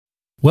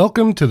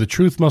Welcome to The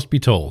Truth Must Be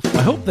Told.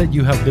 I hope that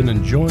you have been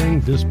enjoying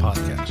this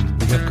podcast.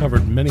 We have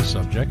covered many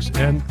subjects,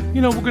 and,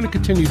 we're going to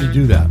continue to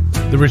do that.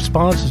 The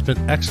response has been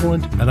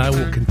excellent, and I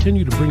will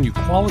continue to bring you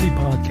quality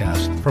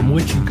podcasts from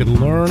which you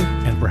can learn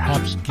and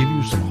perhaps give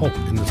you some hope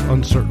in this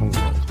uncertain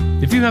world.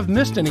 If you have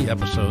missed any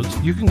episodes,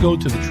 you can go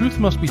to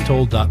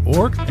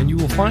thetruthmustbetold.org, and you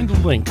will find a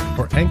link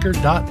for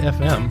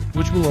Anchor.fm,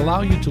 which will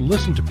allow you to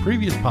listen to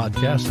previous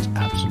podcasts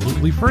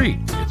absolutely free.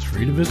 It's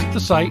free to visit the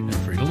site and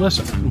free to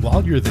listen. And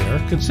while you're there,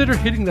 consider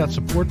hitting that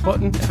support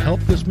button and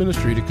help this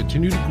ministry to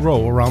continue to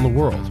grow around the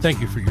world.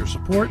 Thank you for your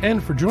support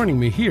and for joining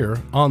me here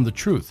on The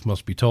Truth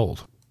Must Be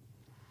Told.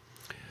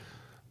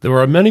 There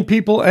are many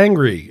people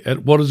angry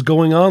at what is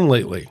going on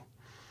lately.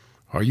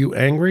 Are you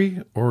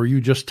angry or are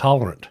you just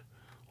tolerant?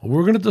 Well,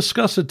 we're going to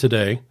discuss it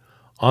today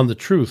on The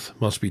Truth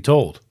Must Be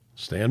Told.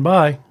 Stand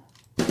by.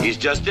 He's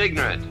just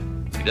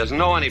ignorant. He doesn't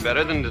know any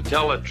better than to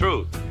tell the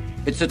truth.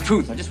 It's the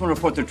truth. I just want to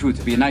report the truth.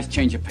 It'd be a nice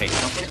change of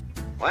pace. Okay?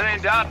 When in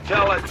doubt,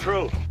 tell the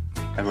truth.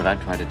 Edward, I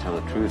tried to tell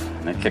the truth,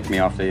 and they kicked me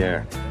off the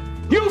air.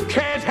 You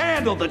can't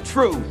handle the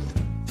truth!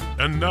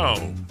 And now,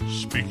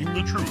 speaking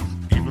the truth,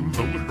 even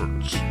though it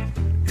hurts.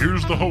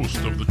 Here's the host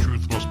of The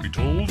Truth Must Be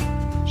Told,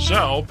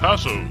 Sal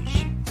Passos.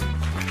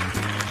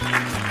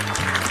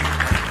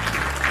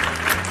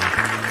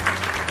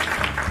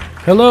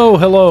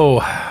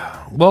 Hello.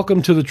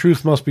 Welcome to The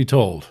Truth Must Be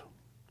Told.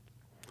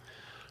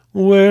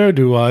 Where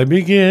do I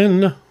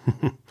begin?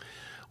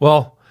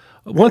 Well,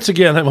 once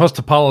again, I must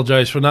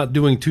apologize for not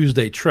doing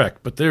Tuesday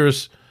Trek, but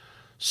there's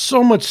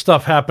so much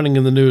stuff happening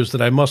in the news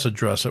that I must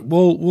address it.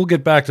 We'll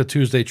get back to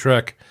Tuesday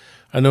Trek.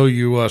 I know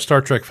you Star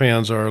Trek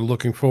fans are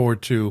looking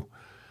forward to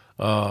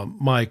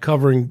my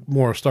covering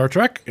more of Star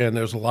Trek, and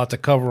there's a lot to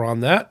cover on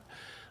that.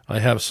 I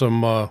have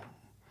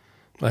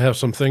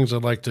some things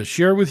I'd like to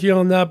share with you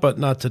on that, but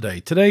not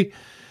today. Today,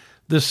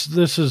 this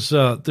is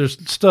there's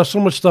so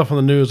much stuff in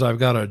the news. I've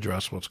got to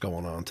address what's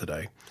going on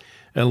today,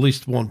 at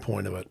least one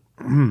point of it.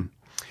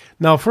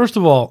 Now, first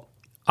of all,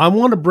 I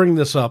want to bring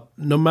this up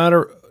no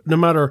matter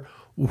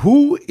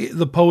who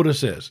the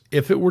POTUS is.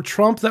 If it were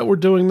Trump that were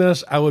doing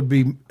this, I would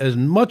be as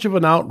much of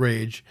an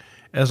outrage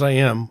as I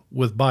am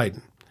with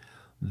Biden.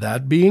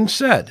 That being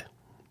said,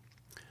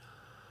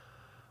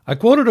 I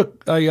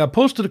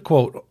posted a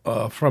quote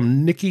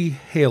from Nikki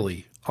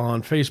Haley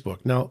on Facebook.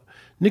 Now,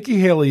 Nikki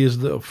Haley is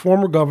the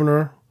former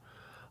governor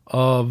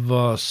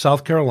of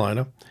South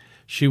Carolina.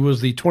 She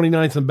was the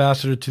 29th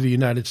ambassador to the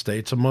United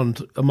States,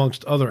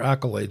 amongst other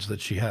accolades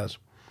that she has.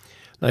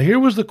 Now, here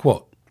was the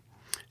quote.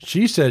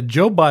 She said,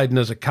 Joe Biden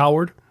is a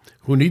coward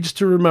who needs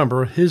to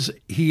remember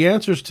he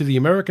answers to the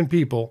American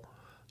people,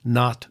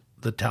 not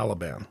the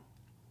Taliban.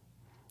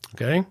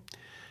 Okay?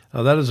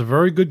 Now, that is a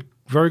very good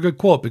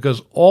quote, because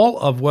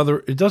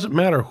it doesn't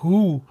matter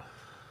who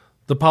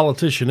the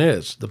politician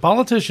is. The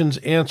politicians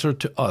answer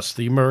to us,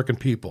 the American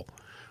people.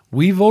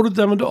 We voted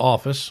them into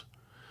office.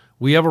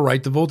 We have a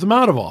right to vote them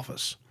out of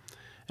office.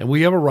 And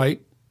we have a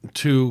right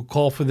to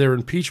call for their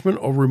impeachment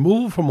or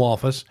removal from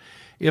office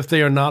if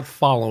they are not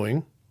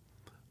following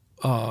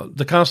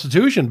the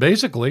Constitution,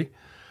 basically.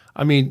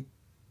 I mean,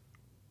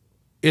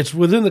 it's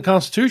within the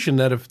Constitution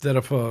that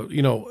if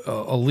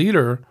a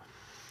leader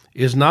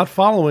is not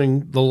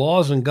following the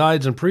laws and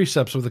guides and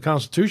precepts of the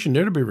Constitution,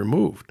 they're to be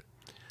removed.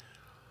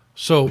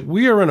 So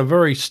we are in a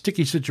very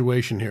sticky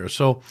situation here.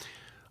 So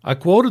I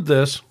quoted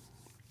this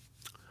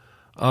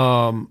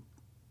from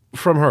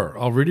her.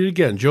 I'll read it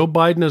again. Joe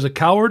Biden is a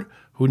coward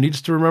who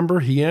needs to remember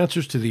he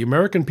answers to the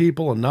American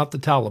people and not the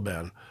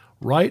Taliban.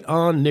 Right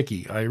on,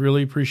 Nikki. I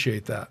really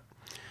appreciate that.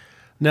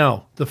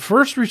 Now, the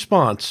first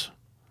response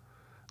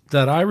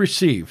that I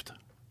received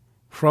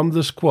from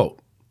this quote,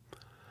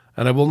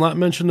 and I will not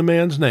mention the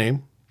man's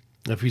name.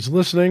 If he's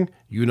listening,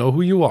 you know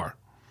who you are.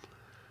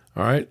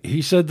 All right?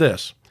 He said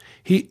this.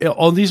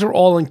 These are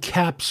all in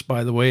caps,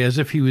 by the way, as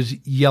if he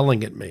was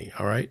yelling at me.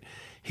 All right?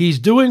 He's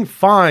doing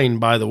fine,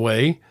 by the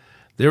way.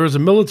 There is a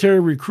military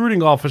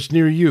recruiting office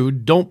near you.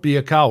 Don't be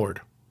a coward.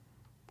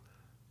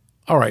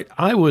 All right.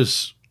 I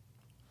was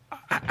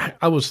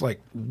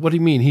like, what do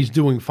you mean he's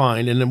doing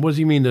fine? And then what does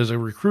he mean there's a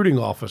recruiting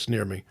office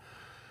near me?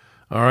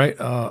 All right.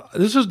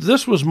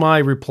 This was my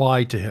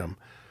reply to him.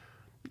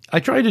 I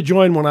tried to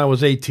join when I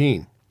was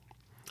 18.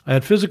 I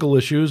had physical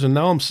issues, and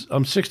now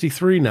I'm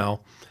 63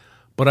 now,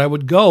 but I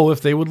would go if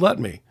they would let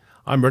me.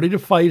 I'm ready to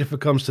fight if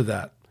it comes to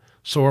that.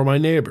 So are my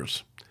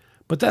neighbors.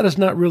 But that is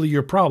not really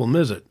your problem,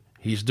 is it?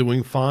 He's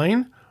doing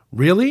fine?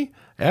 Really?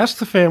 Ask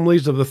the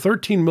families of the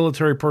 13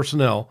 military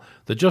personnel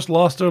that just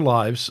lost their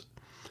lives,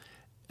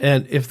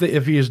 and if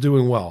he is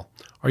doing well.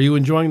 Are you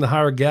enjoying the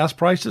higher gas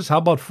prices? How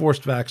about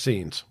forced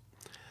vaccines?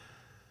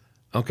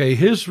 Okay,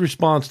 his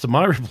response to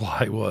my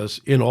reply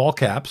was, in all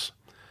caps,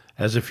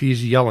 as if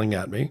he's yelling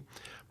at me,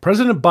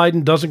 President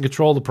Biden doesn't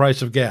control the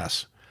price of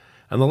gas.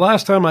 And the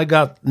last time I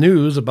got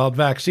news about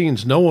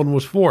vaccines, no one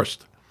was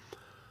forced.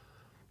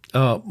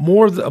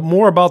 More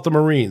about the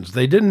Marines.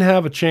 They didn't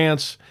have a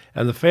chance,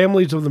 and the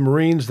families of the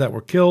Marines that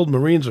were killed,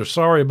 Marines are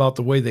sorry about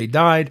the way they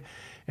died,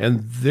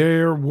 and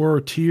there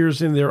were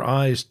tears in their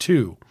eyes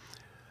too.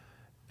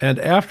 And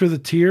after the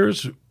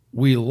tears,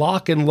 we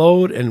lock and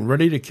load and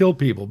ready to kill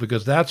people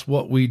because that's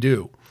what we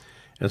do.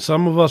 And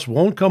some of us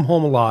won't come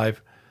home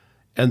alive,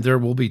 and there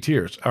will be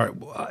tears. All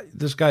right,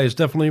 this guy is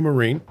definitely a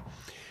Marine,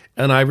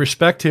 and I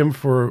respect him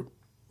for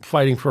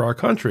fighting for our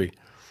country.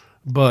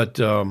 But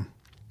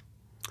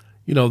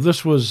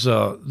this was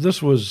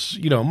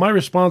my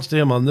response to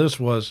him on this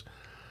was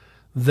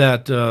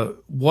that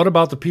what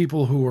about the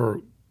people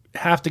who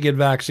have to get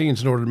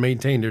vaccines in order to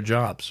maintain their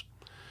jobs?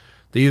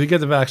 They either get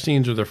the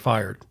vaccines or they're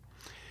fired.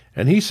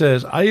 And he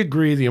says, I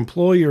agree the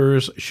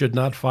employers should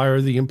not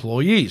fire the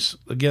employees.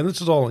 Again, this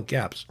is all in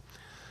caps.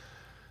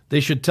 They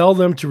should tell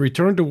them to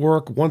return to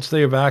work once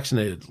they are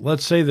vaccinated.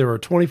 Let's say there are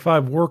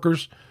 25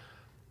 workers.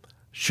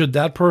 Should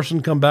that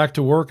person come back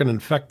to work and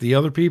infect the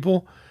other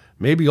people?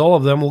 Maybe all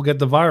of them will get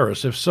the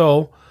virus. If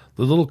so,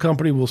 the little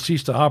company will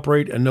cease to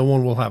operate and no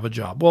one will have a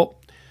job. Well,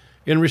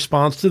 in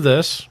response to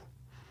this,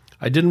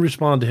 I didn't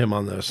respond to him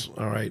on this,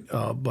 all right?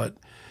 But,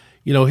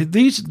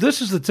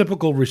 this is the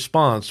typical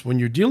response when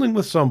you're dealing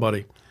with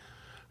somebody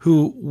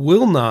who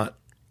will not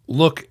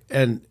look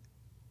and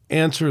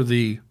answer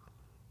the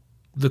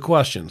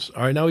questions,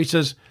 all right? Now, he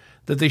says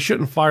that they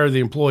shouldn't fire the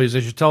employees. They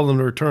should tell them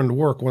to return to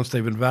work once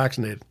they've been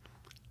vaccinated.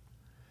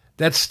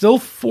 That's still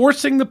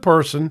forcing the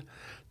person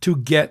to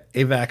get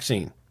a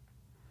vaccine.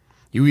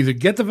 You either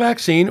get the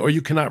vaccine or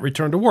you cannot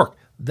return to work.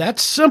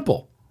 That's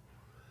simple.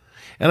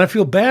 And I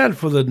feel bad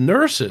for the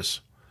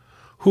nurses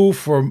who,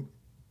 for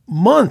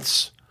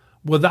months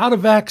without a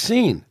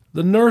vaccine,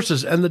 the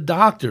nurses and the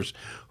doctors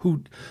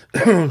who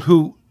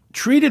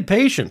treated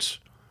patients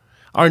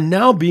are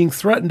now being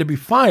threatened to be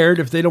fired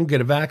if they don't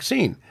get a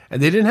vaccine.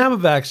 And they didn't have a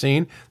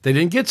vaccine. They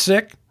didn't get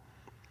sick,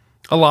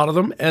 a lot of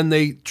them, and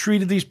they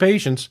treated these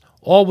patients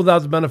all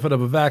without the benefit of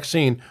a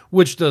vaccine,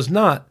 which does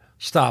not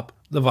stop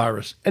the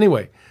virus.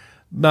 Anyway,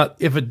 but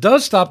if it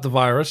does stop the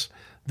virus,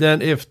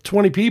 then if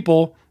 20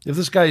 people, if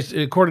this guy's,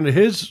 according to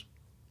his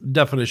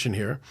definition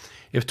here,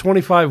 if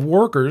 25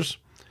 workers,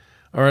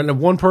 and if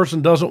one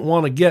person doesn't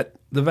want to get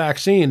the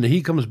vaccine,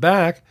 he comes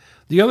back,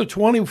 the other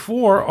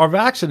 24 are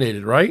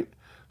vaccinated, right?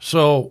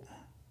 So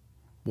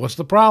what's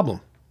the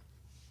problem?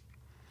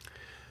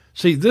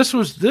 See, this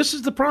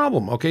is the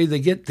problem, okay? They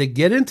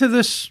get into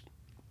this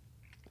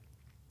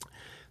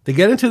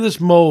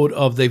mode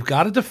of they've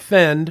got to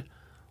defend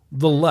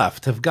the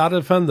left, have got to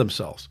defend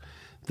themselves.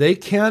 They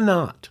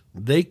cannot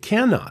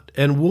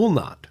and will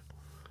not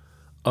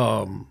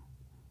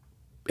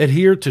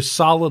adhere to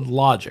solid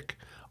logic.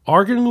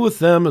 Arguing with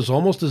them is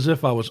almost as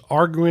if I was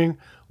arguing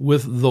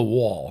with the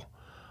wall.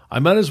 I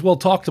might as well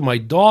talk to my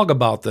dog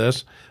about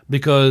this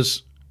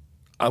because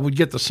I would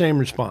get the same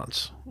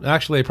response.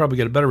 Actually, I'd probably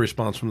get a better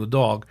response from the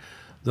dog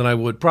than I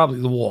would.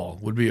 Probably the wall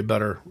would be a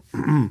better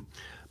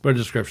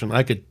description.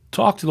 I could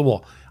talk to the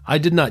wall. I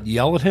did not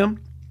yell at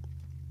him.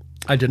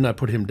 I did not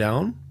put him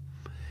down.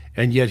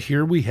 And yet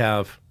here we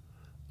have,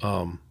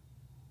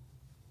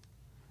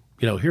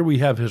 here we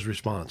have his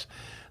response.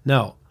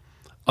 Now,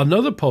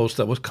 another post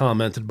that was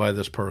commented by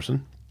this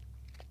person,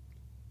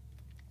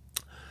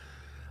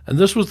 and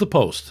this was the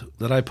post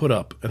that I put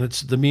up, and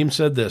the meme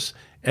said this: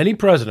 any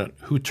president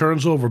who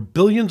turns over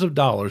billions of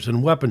dollars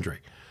in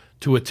weaponry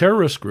to a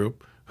terrorist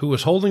group who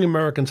is holding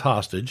Americans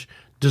hostage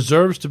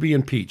deserves to be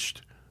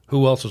impeached.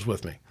 Who else is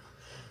with me?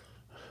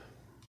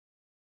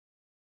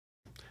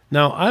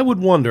 Now, I would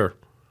wonder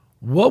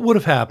what would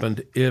have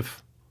happened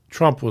if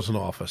Trump was in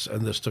office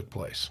and this took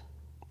place.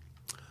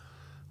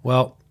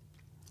 Well,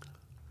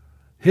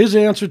 his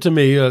answer to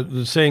me,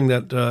 saying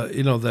that,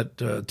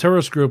 that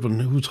terrorist group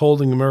and who's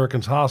holding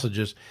Americans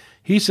hostages,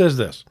 he says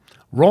this: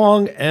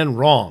 wrong and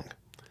wrong.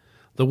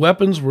 The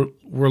weapons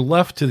were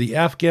left to the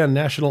Afghan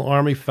National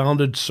Army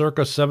founded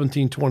circa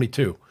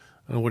 1722.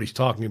 I don't know what he's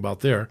talking about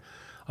there.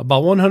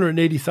 About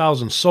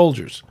 180,000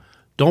 soldiers.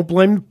 Don't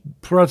blame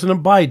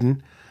President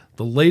Biden.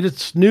 The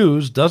latest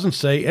news doesn't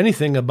say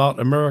anything about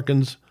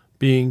Americans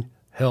being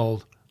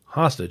held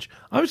hostage.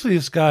 Obviously,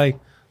 this guy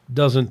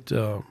doesn't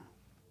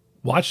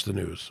watch the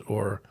news,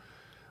 or,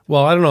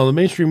 well, I don't know. The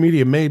mainstream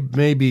media may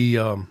be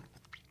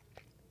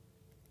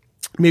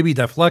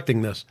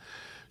deflecting this,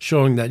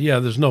 showing that,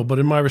 there's no. But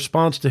in my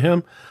response to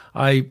him,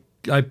 I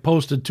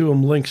posted to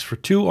him links for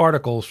 2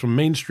 articles from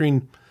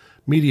mainstream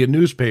media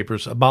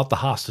newspapers about the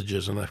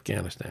hostages in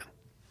Afghanistan.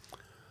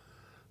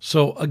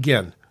 So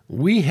again,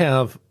 we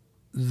have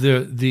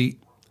the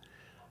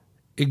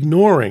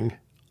ignoring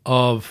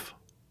of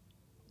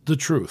the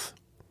truth.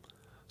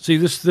 See,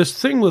 this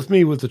thing with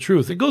me with the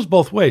truth, it goes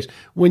both ways.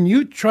 When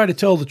you try to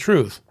tell the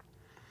truth,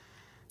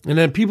 and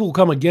then people will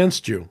come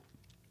against you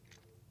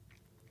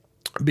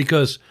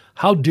because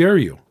how dare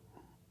you?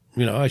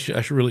 I should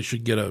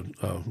get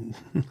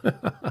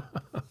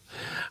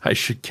I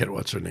should get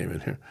what's her name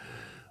in here.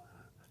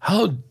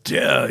 How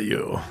dare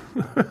you?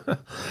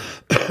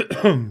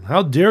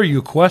 How dare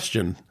you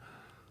question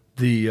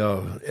the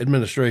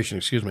administration?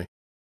 Excuse me.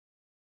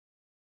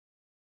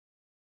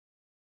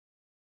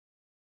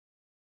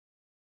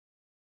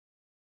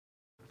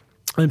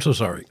 I'm so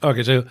sorry.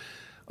 Okay, so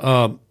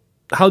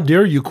how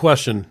dare you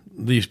question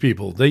these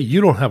people?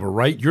 You don't have a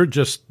right. You're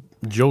just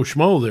Joe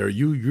Schmo there.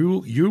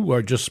 You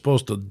are just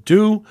supposed to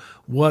do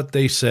what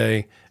they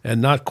say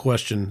and not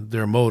question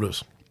their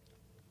motives.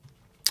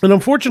 And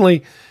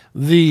unfortunately,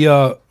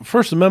 the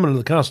First Amendment of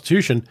the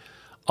Constitution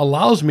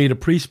allows me to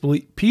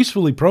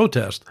peacefully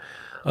protest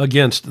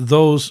against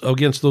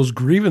those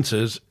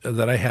grievances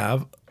that I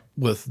have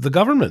with the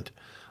government.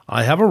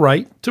 I have a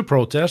right to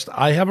protest.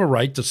 I have a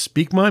right to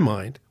speak my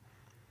mind.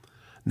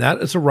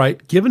 That is a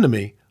right given to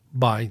me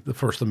by the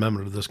First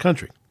Amendment of this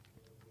country.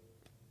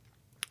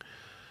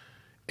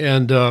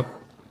 And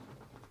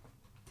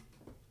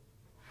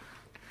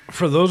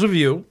for those of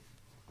you,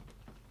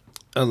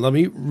 and let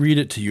me read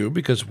it to you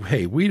because,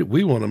 hey,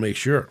 we want to make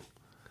sure.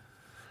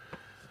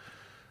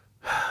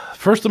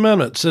 First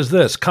Amendment says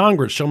this: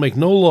 Congress shall make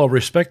no law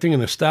respecting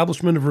an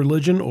establishment of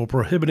religion or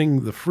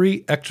prohibiting the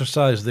free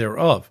exercise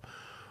thereof,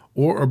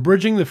 or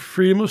abridging the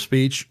freedom of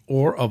speech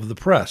or of the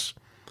press,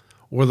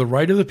 or the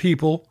right of the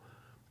people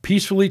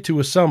peacefully to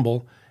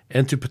assemble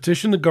and to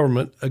petition the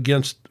government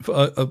against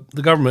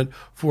the government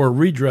for a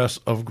redress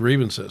of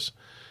grievances.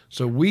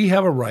 So we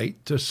have a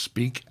right to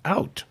speak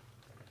out.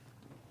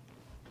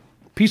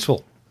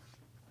 Peacefully.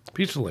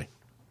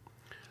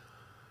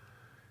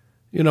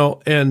 You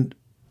know, and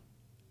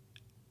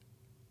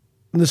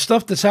the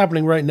stuff that's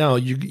happening right now,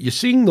 you're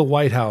seeing the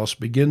White House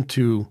begin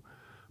to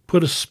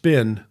put a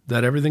spin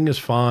that everything is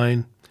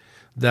fine,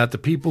 that the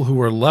people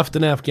who are left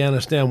in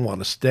Afghanistan want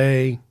to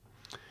stay.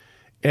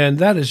 And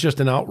that is just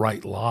an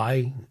outright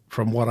lie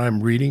from what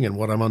I'm reading and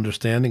what I'm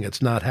understanding.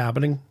 It's not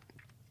happening.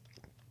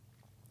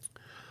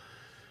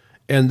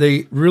 And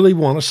they really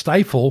want to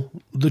stifle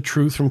the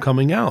truth from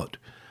coming out.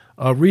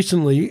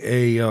 Recently,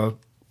 a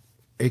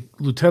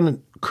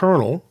lieutenant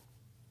colonel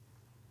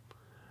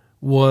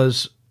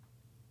was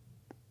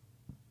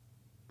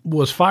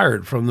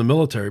fired from the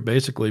military,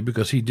 basically,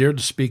 because he dared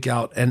to speak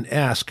out and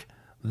ask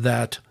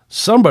that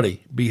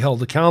somebody be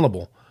held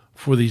accountable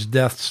for these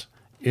deaths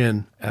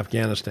in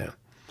Afghanistan.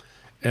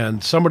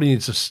 And somebody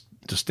needs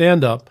to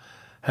stand up,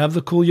 have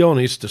the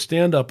cojones to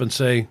stand up and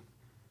say,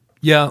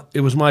 yeah, it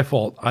was my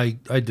fault. I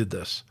did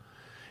this.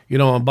 You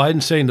know, and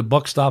Biden's saying the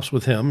buck stops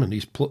with him, and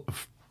he's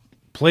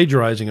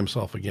plagiarizing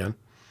himself again.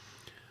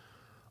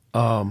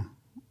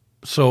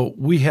 So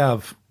we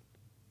have,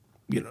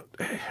 you know,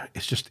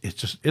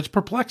 it's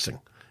perplexing.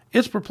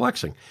 It's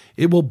perplexing.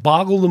 It will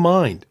boggle the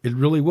mind. It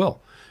really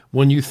will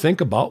when you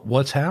think about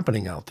what's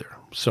happening out there.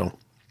 So,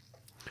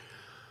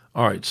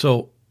 all right.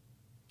 So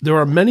there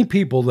are many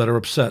people that are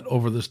upset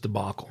over this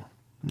debacle.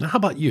 Now, how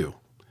about you?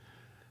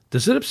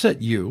 Does it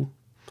upset you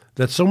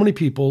that so many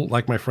people,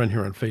 like my friend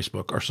here on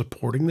Facebook, are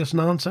supporting this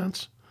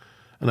nonsense?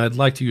 And I'd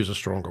like to use a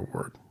stronger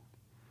word.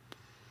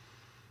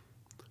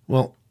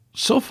 Well,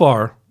 so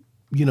far,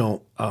 getting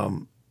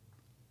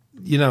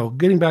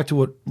back to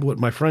what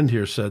my friend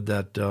here said,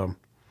 that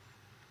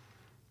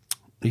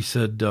he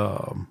said,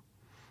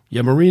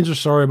 yeah, Marines are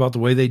sorry about the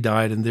way they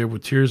died, and they're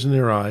with tears in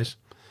their eyes.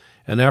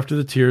 And after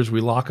the tears, we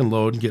lock and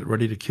load and get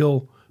ready to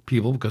kill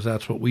people because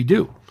that's what we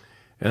do.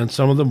 And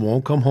some of them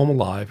won't come home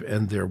alive,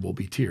 and there will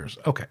be tears.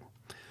 Okay.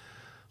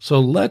 So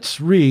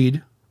let's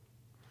read.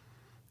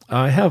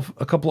 I have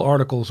a couple of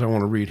articles I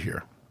want to read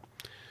here.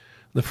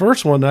 The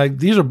first one,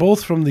 these are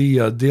both from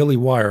the Daily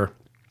Wire,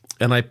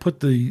 and I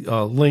put the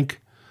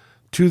link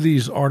to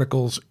these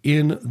articles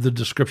in the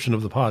description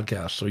of the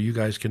podcast, so you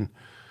guys can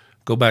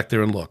go back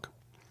there and look.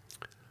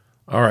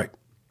 All right.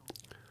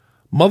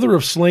 Mother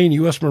of slain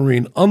U.S.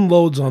 Marine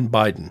unloads on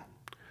Biden,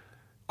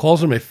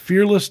 calls him a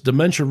fearless,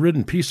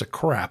 dementia-ridden piece of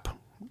crap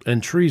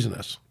and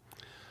treasonous.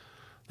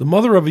 The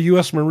mother of a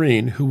U.S.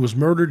 Marine who was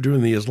murdered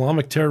during the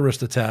Islamic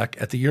terrorist attack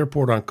at the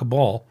airport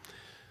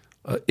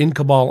in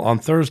Kabul on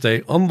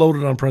Thursday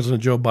unloaded on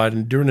President Joe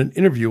Biden during an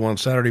interview on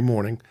Saturday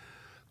morning,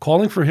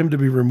 calling for him to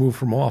be removed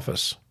from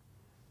office.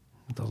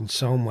 It doesn't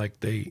sound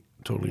like they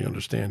totally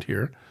understand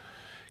here.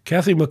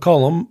 Kathy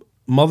McCollum,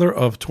 mother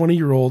of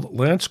 20-year-old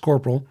Lance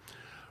Corporal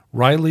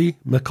Riley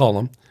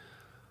McCollum,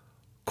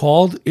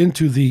 called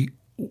into the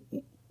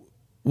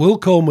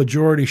Wilco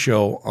Majority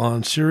Show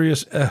on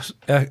Sirius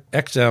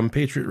XM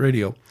Patriot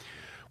Radio,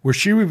 where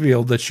she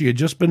revealed that she had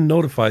just been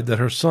notified that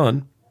her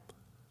son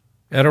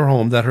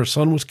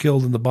was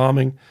killed in the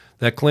bombing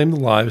that claimed the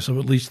lives of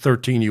at least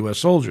 13 U.S.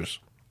 soldiers.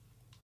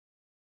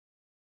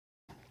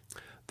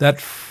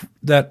 That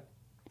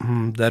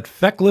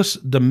feckless,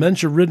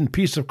 dementia-ridden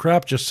piece of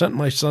crap just sent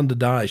my son to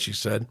die, she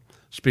said,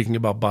 speaking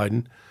about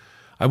Biden.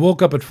 I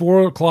woke up at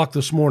 4 o'clock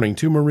this morning,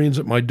 2 Marines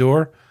at my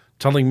door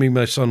telling me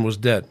my son was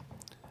dead.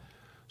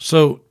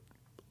 So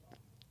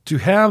to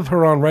have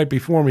her on right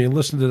before me and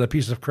listen to that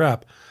piece of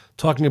crap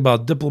talking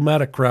about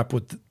diplomatic crap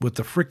with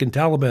the freaking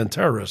Taliban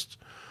terrorists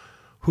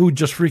who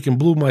just freaking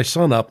blew my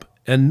son up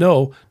and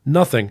know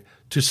nothing,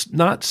 to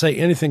not say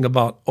anything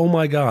about, oh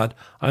my God,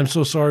 I'm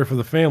so sorry for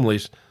the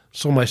families,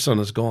 so my son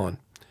is gone.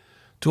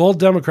 To all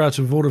Democrats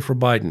who voted for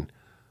Biden,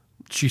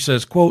 she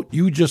says, quote,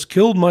 you just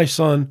killed my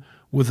son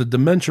with a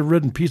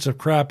dementia-ridden piece of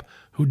crap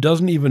who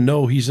doesn't even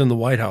know he's in the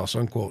White House,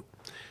 unquote.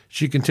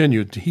 She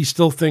continued, he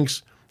still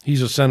thinks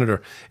he's a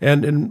senator.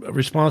 And in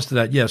response to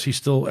that, yes, he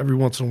still every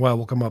once in a while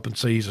will come up and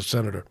say he's a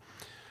senator.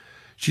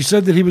 She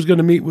said that he was going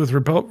to meet with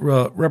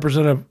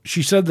Representative.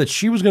 She said that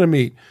she was going to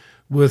meet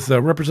with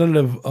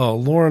Representative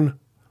Lauren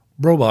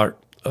Brobart,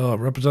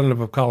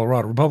 representative of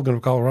Colorado, Republican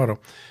of Colorado,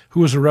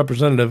 who is a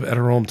representative at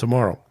her home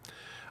tomorrow.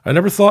 I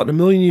never thought in a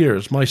million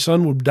years my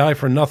son would die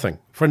for nothing,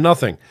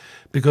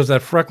 because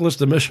that freckless,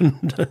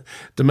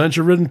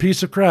 dementia-ridden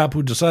piece of crap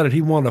who decided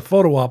he wanted a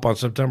photo op on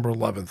September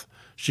 11th.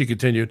 She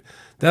continued,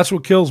 that's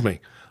what kills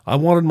me. I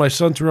wanted my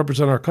son to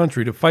represent our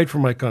country, to fight for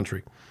my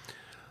country.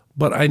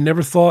 But I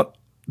never thought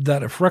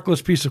that a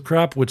feckless piece of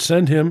crap would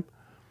send him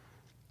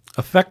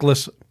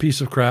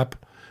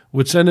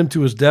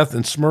to his death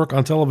and smirk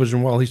on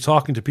television while he's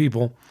talking to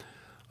people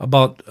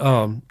about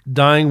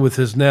dying with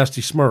his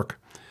nasty smirk.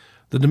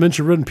 The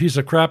dementia-ridden piece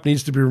of crap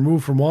needs to be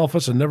removed from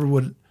office and never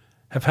would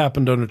have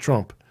happened under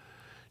Trump.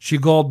 She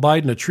called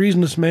Biden a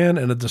treasonous man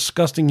and a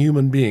disgusting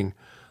human being.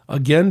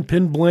 Again,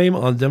 pinned blame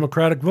on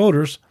Democratic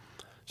voters,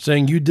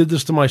 saying, you did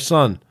this to my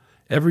son.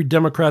 Every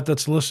Democrat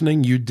that's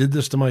listening, you did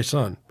this to my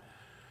son.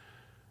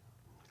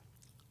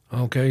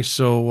 Okay,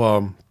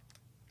 so,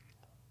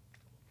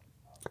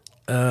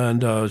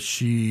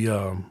 she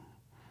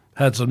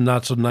had some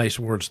not so nice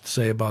words to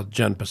say about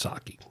Jen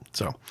Psaki.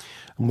 So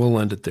we'll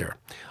end it there.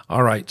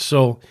 All right,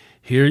 so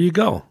here you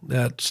go.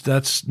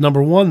 That's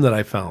number one that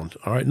I found.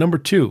 All right, number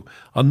two,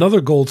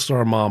 another Gold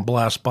Star mom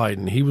blasts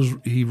Biden.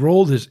 He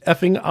rolled his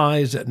effing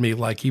eyes at me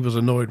like he was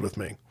annoyed with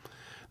me.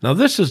 Now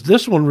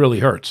this one really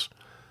hurts.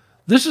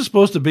 This is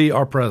supposed to be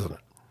our president.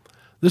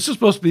 This is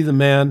supposed to be the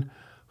man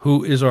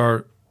who is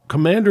our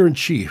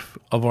commander-in-chief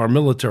of our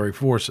military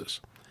forces.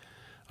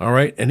 All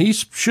right, and he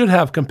should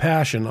have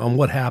compassion on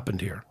what happened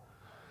here.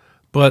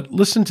 But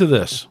listen to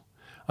this.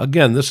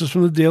 Again, this is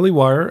from the Daily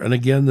Wire, and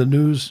again, the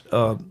news,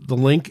 the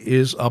link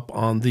is up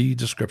on the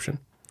description.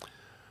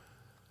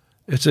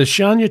 It says,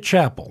 Shania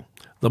Chappell,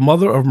 the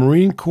mother of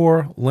Marine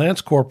Corps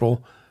Lance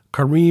Corporal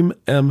Kareem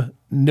M.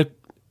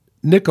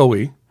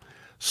 Nikoui,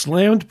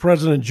 slammed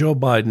President Joe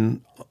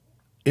Biden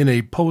in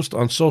a post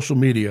on social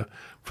media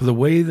for the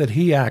way that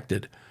he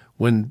acted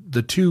when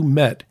the two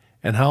met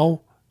and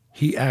how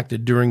he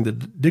acted during the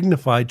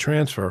dignified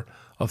transfer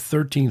of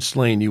 13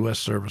 slain U.S.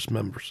 service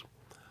members.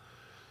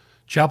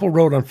 Chappell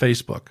wrote on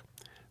Facebook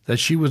that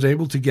she was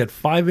able to get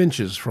 5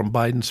 inches from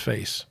Biden's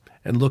face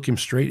and look him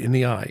straight in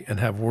the eye and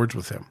have words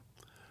with him.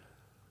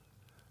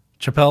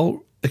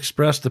 Chappell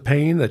expressed the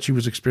pain that she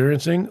was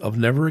experiencing of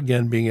never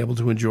again being able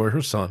to enjoy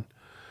her son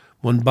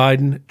when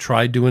Biden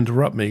tried to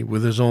interrupt me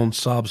with his own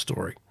sob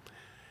story.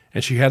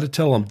 And she had to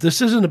tell him,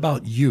 this isn't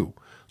about you,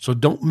 so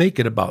don't make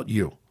it about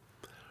you.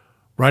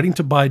 Writing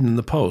to Biden in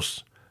the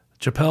Post,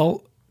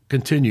 Chappell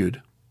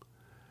continued,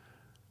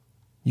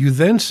 you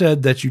then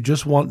said that you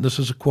just want, this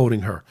is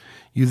quoting her,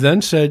 you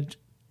then said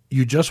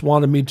you just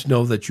wanted me to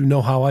know that you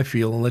know how I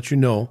feel and let you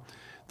know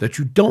that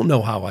you don't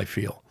know how I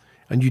feel,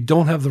 and you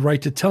don't have the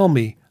right to tell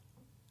me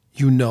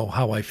you know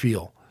how I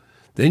feel.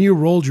 Then you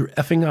rolled your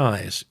effing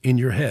eyes in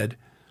your head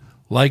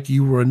like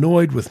you were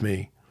annoyed with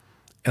me,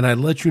 and I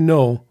let you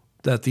know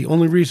that the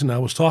only reason I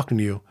was talking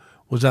to you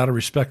was out of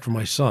respect for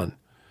my son.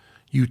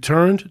 You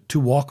turned to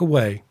walk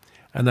away,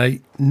 and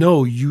I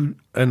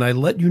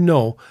let you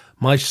know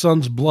my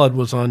son's blood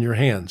was on your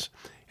hands,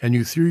 and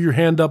you threw your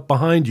hand up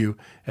behind you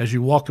as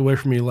you walked away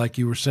from me like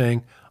you were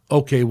saying,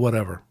 okay,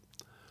 whatever.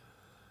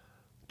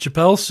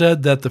 Chappell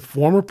said that if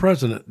former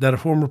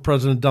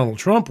President Donald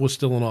Trump was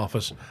still in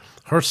office,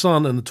 her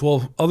son and the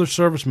 12 other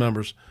service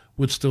members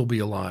would still be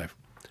alive.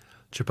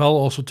 Chappell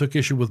also took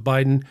issue with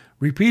Biden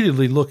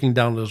repeatedly looking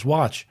down at his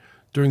watch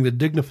during the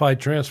dignified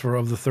transfer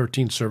of the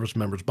 13 service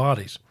members'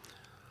 bodies.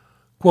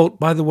 Quote,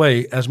 by the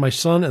way, as my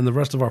son and the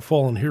rest of our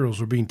fallen heroes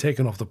were being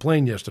taken off the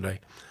plane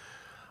yesterday,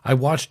 I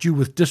watched you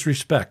with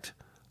disrespect.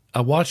 I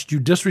watched you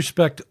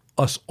disrespect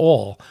us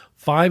all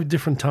 5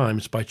 different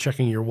times by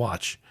checking your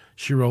watch.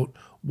 She wrote,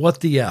 what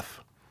the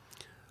F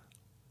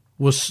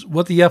was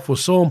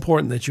so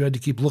important that you had to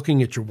keep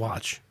looking at your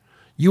watch.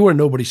 You are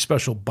nobody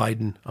special,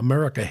 Biden.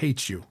 America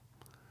hates you.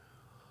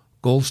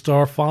 Gold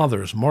Star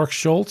fathers Mark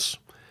Schultz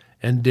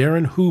and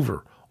Darren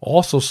Hoover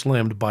also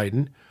slammed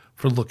Biden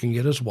for looking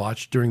at his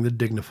watch during the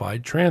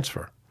dignified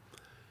transfer.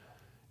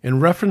 In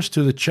reference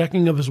to the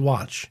checking of his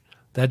watch,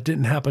 that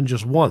didn't happen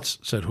just once,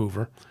 said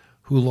Hoover,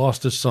 who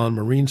lost his son,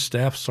 Marine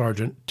Staff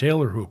Sergeant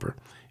Taylor Hooper,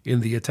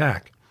 in the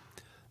attack.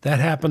 That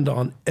happened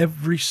on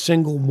every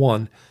single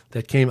one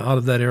that came out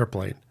of that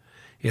airplane.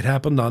 It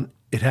happened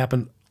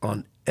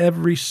on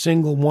every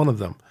single one of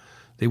them.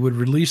 They would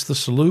release the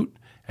salute,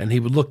 and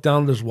he would look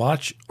down at his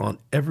watch on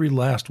every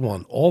last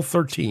one. All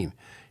 13,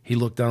 he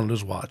looked down at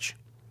his watch.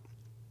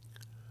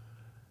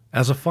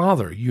 As a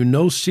father, you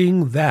know,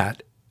 seeing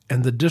that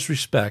and the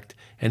disrespect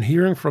and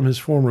hearing from his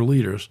former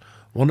leaders,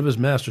 one of his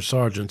master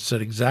sergeants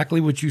said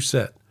exactly what you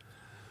said.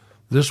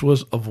 This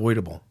was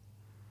avoidable,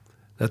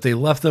 that they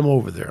left them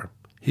over there.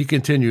 He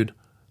continued,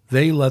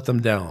 they let them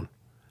down.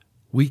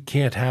 We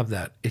can't have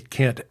that. It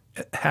can't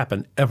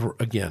happen ever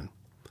again.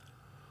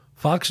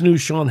 Fox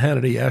News' Sean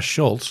Hannity asked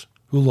Schultz,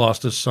 who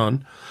lost his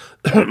son,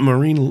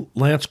 Marine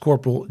Lance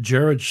Corporal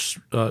Schmitz,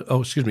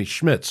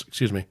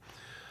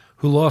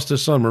 who lost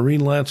his son, Marine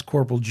Lance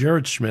Corporal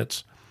Jared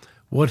Schmitz,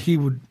 what he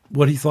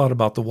thought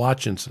about the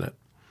watch incident.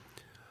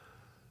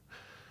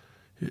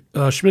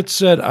 Schmitz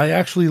said, "I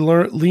actually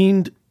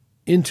leaned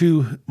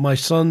into my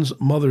son's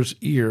mother's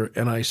ear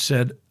and I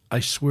said, I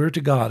swear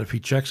to God, if he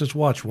checks his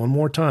watch one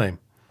more time,"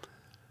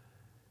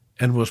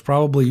 and was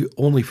probably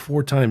only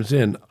 4 times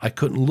in, "I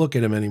couldn't look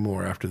at him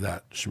anymore after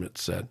that,"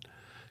 Schmitz said,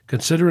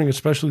 considering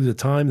especially the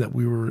time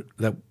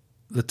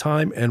the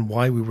time and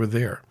why we were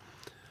there.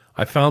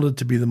 "I found it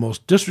to be the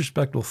most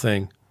disrespectful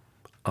thing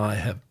I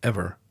have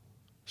ever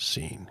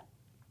seen."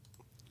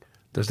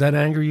 Does that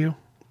anger you?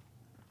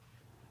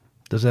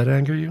 Does that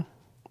anger you?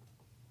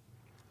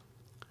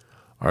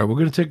 All right, we're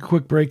going to take a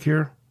quick break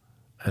here,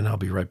 and I'll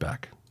be right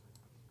back.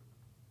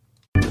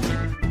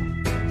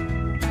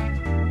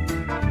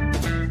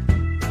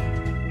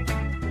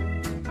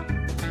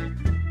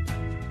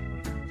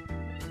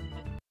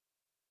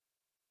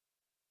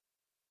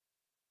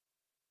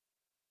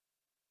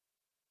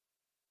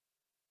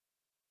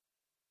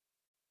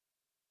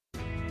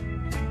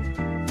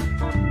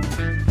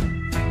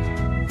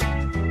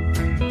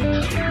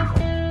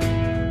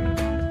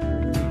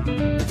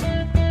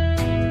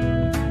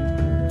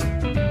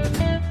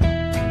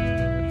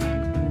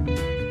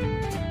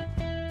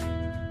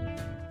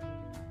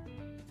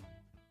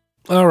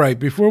 All right,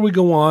 before we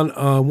go on,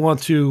 I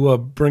want to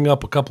bring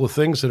up a couple of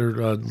things that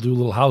are, do a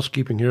little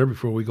housekeeping here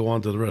before we go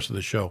on to the rest of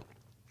the show.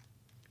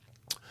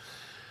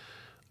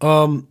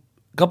 A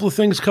couple of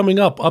things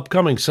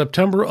upcoming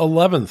September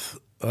 11th.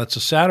 That's a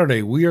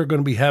Saturday. We are going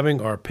to be having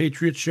our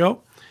Patriot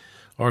Show,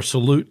 our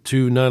salute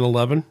to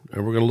 9/11,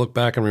 and we're going to look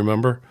back and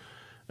remember.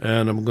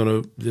 And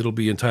it'll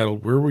be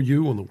entitled, "Where Were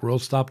You When the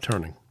World Stopped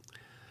Turning?"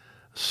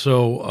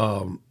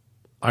 So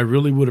I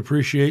really would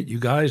appreciate you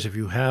guys, if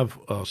you have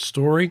a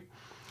story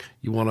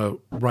you want to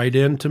write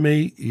in to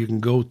me, you can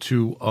go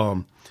to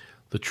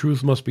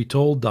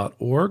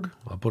thetruthmustbetold.org.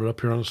 I'll put it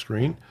up here on the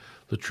screen.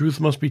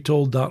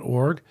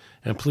 Thetruthmustbetold.org,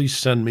 and please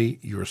send me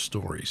your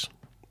stories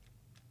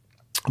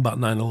about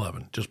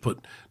 9/11. Just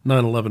put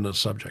 9/11 as a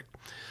subject.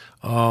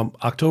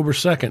 October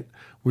 2nd,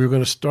 we're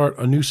going to start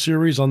a new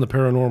series on the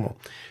paranormal.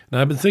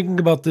 Now, I've been thinking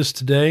about this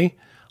today.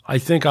 I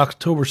think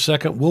October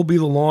 2nd will be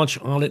the launch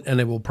on it, and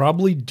it will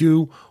probably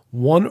do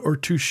 1 or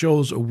 2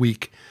 shows a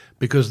week,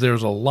 because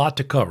there's a lot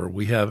to cover.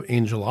 We have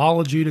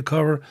angelology to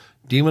cover,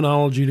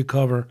 demonology to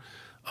cover.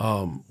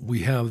 We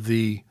have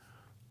the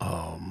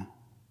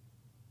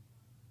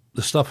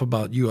stuff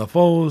about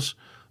UFOs,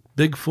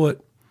 Bigfoot,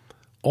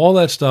 all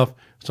that stuff.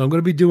 So I'm going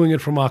to be doing it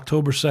from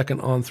October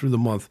 2nd on through the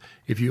month.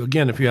 If you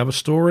have a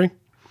story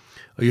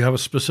or you have a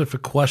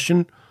specific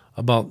question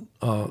about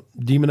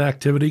demon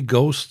activity,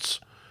 ghosts,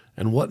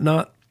 and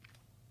whatnot,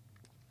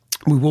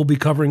 we will be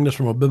covering this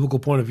from a biblical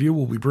point of view.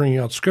 We'll be bringing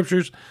out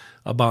scriptures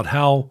about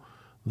how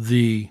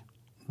the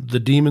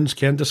demons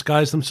can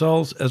disguise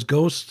themselves as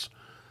ghosts,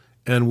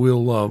 and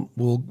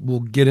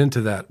we'll get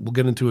into that. We'll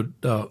get into it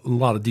a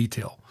lot of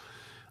detail.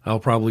 I'll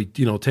probably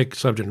take a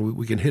subject and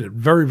we can hit it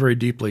very, very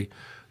deeply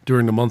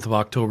during the month of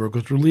October,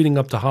 because we're leading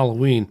up to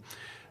Halloween,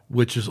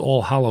 which is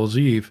All Hallows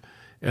Eve,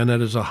 and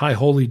that is a high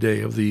holy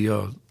day of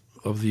the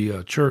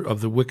church,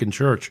 of the Wiccan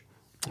Church,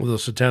 of the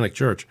Satanic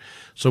Church.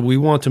 So we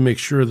want to make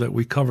sure that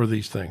we cover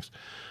these things.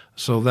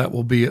 So that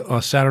will be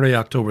Saturday,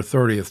 October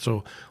 30th.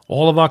 So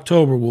all of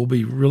October we'll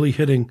be really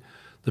hitting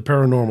the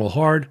paranormal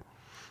hard,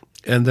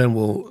 and then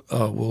we'll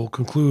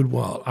conclude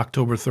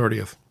October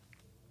 30th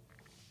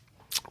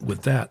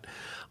with that.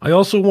 I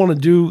also want to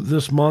do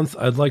this month,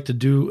 I'd like to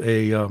do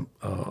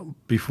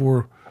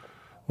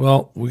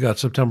we got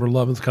September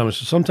 11th coming,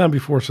 so sometime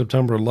before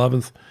September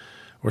 11th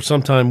or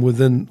sometime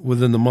within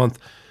the month,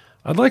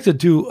 I'd like to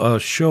do a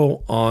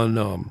show on,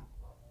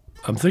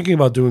 I'm thinking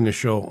about doing a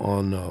show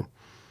on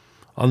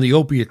the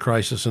opiate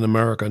crisis in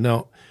America.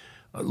 Now,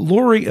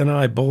 Lori and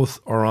I both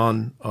are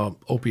on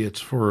opiates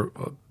for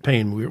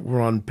pain. We're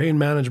on pain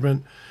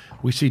management.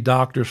 We see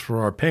doctors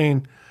for our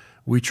pain.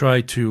 We try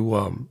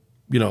to,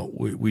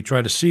 we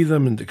try to see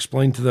them and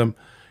explain to them,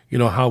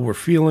 how we're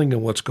feeling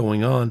and what's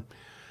going on.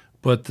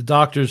 But the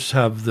doctors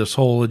have this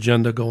whole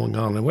agenda going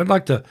on, and we'd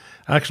like to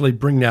actually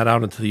bring that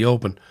out into the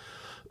open.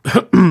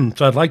 So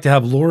I'd like to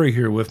have Lori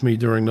here with me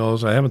during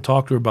those. I haven't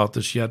talked to her about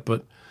this yet,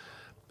 but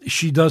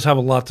she does have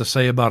a lot to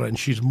say about it, and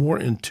she's more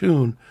in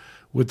tune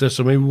with this.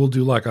 So maybe we'll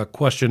do like a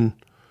question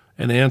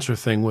and answer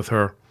thing with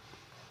her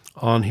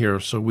on here,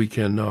 so we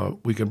can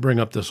bring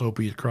up this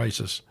opiate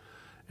crisis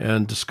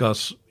and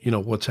discuss,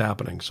 what's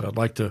happening. So I'd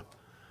like to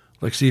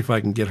see if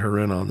I can get her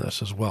in on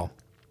this as well.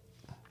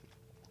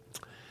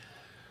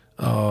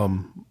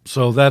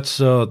 So that's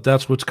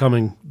what's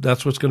coming.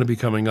 That's what's going to be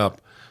coming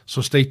up.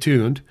 So stay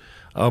tuned.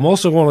 I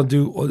also want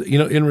to do,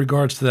 in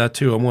regards to that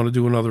too, I want to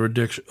do another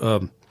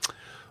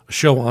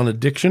show on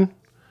addiction,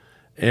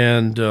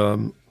 and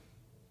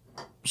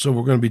so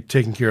we're going to be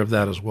taking care of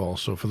that as well.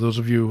 So for those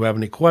of you who have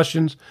any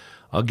questions,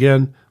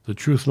 again,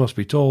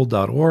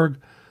 thetruthmustbetold.org.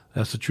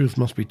 That's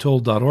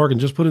thetruthmustbetold.org, and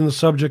just put in the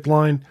subject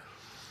line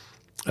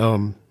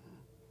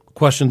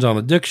questions on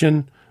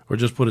addiction, or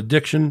just put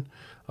addiction,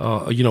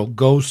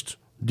 ghost,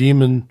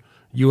 demon,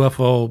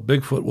 UFO,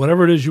 Bigfoot,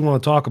 whatever it is you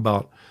want to talk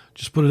about,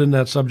 just put it in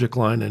that subject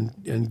line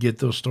and get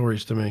those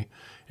stories to me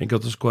and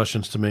get those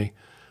questions to me.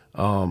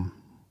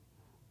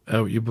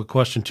 You put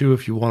question 2,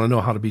 if you want to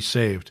know how to be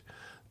saved,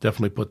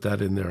 definitely put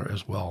that in there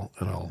as well,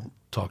 and I'll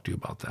talk to you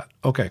about that.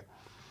 Okay.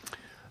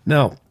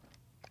 Now,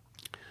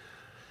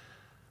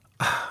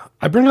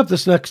 I bring up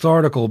this next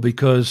article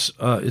because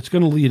it's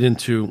going to lead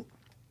into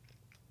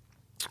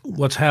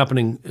what's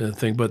happening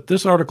thing, but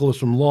this article is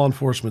from Law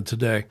Enforcement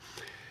Today.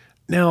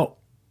 Now,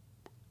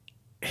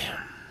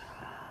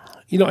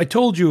 I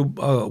told you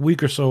a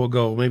week or so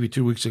ago, maybe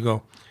 2 weeks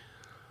ago,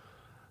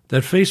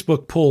 that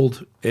Facebook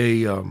pulled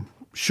a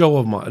show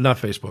of mine, not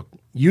Facebook,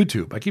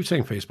 YouTube. I keep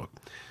saying Facebook.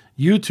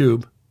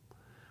 YouTube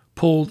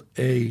pulled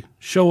a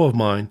show of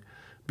mine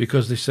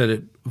because they said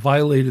it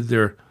violated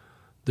their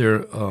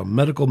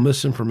medical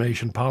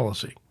misinformation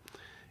policy,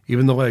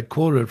 even though I had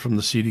quoted it from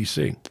the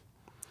CDC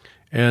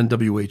and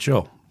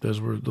WHO.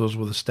 Those were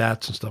the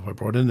stats and stuff I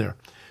brought in there.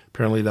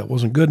 Apparently that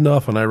wasn't good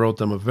enough, and I wrote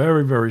them a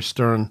very, very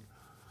stern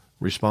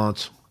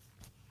response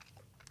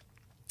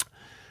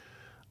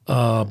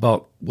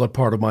about what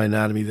part of my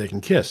anatomy they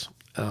can kiss.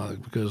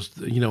 Because,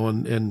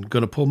 and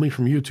going to pull me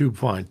from YouTube,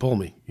 fine, pull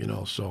me,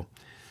 so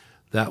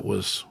that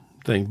was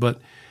thing. But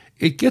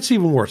it gets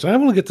even worse. I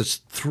only got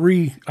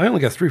 3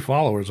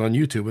 followers on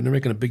YouTube, and they're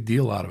making a big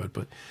deal out of it.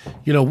 But,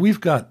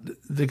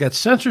 they got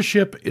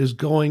censorship is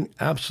going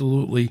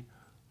absolutely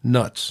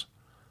nuts.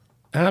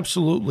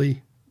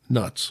 Absolutely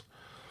nuts.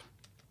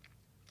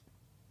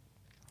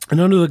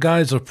 And under the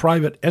guise of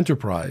private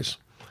enterprise,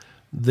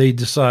 they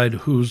decide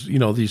who's,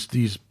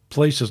 these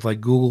places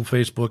like Google,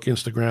 Facebook,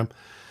 Instagram,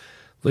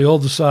 they all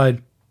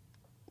decide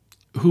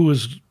who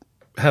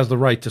has the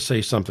right to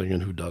say something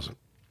and who doesn't,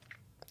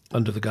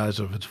 under the guise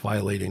of it's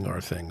violating our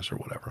things or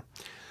whatever.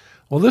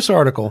 Well, this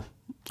article,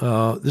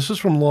 this is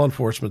from Law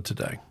Enforcement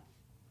Today,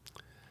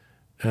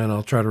 and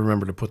I'll try to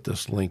remember to put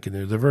this link in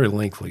there. They're very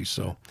lengthy,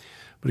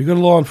 but you go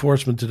to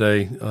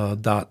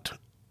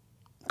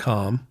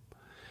lawenforcementtoday.com,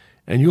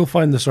 and you'll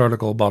find this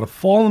article about a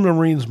fallen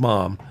Marine's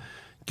mom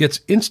gets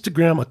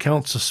Instagram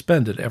account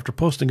suspended after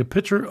posting a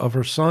picture of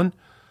her son.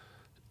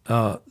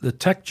 The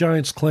tech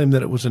giants claim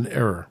that it was an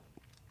error.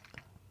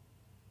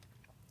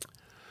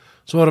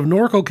 So out of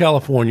Norco,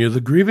 California,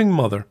 the grieving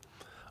mother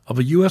of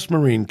a U.S.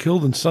 Marine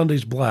killed in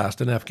Sunday's blast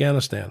in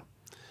Afghanistan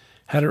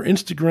had her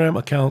Instagram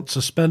account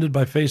suspended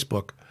by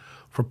Facebook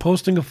for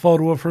posting a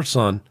photo of her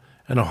son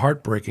and a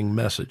heartbreaking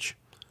message.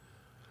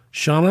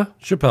 Shauna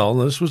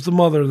Chappelle, this was the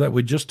mother that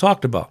we just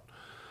talked about,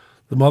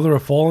 the mother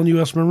of fallen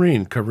U.S.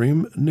 Marine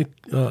Kareem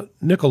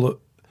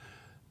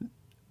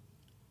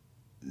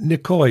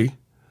Nicoy,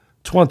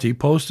 20,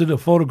 posted a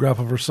photograph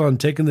of her son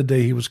taken the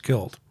day he was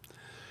killed.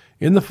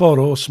 In the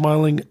photo, a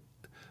smiling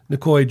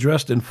Nicoy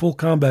dressed in full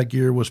combat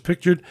gear was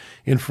pictured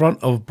in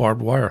front of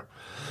barbed wire.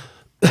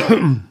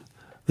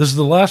 This is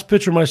the last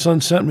picture my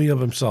son sent me of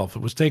himself.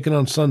 It was taken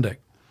on Sunday.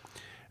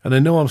 And I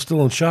know I'm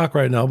still in shock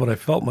right now, but I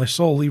felt my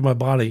soul leave my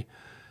body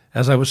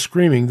as I was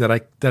screaming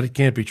that it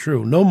can't be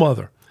true. No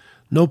mother,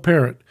 no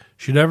parent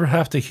should ever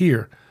have to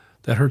hear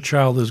that her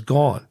child is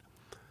gone,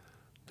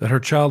 that her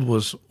child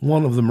was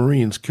one of the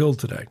Marines killed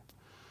today.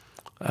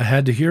 I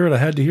had to hear it. I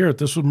had to hear it.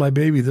 This was my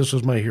baby. This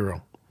was my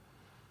hero.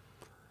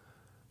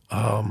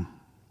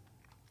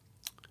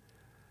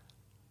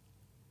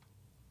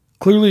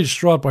 Clearly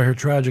distraught by her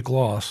tragic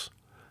loss,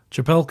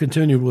 Chappelle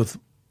continued with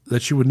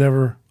that she would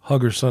never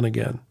hug her son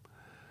again.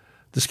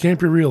 This can't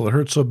be real. It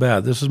hurts so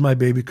bad. This is my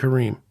baby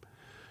Kareem.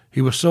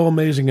 He was so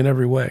amazing in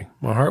every way.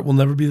 My heart will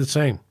never be the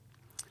same.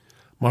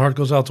 My heart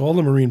goes out to all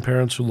the Marine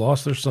parents who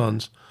lost their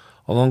sons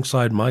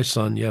alongside my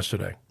son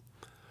yesterday.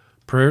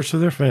 Prayers for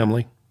their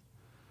family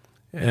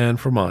and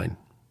for mine.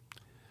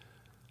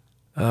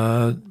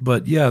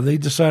 But yeah, they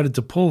decided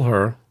to pull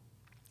her.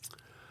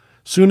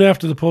 Soon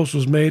after the post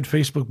was made,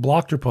 Facebook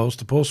blocked her post.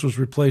 The post was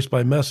replaced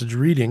by a message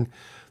reading,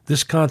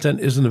 "This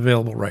content isn't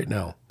available right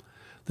now."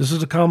 This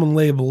is a common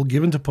label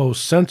given to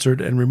posts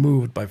censored and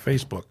removed by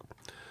Facebook.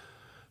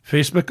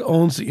 Facebook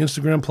owns the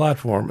Instagram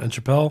platform, and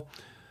Chappelle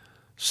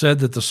said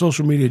that the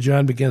social media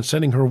giant began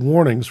sending her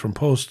warnings from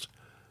posts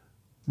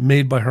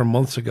made by her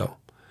months ago.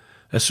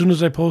 As soon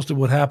as I posted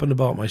what happened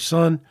about my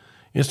son,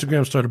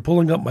 Instagram started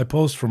pulling up my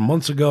posts from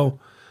months ago,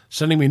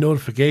 sending me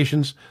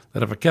notifications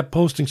that if I kept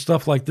posting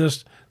stuff like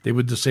this, they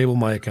would disable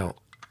my account.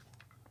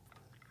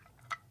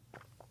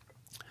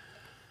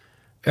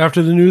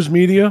 After the news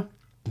media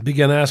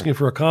began asking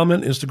for a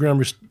comment, Instagram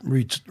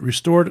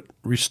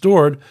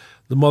restored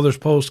the mother's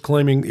post,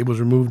 claiming it was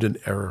removed in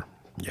error.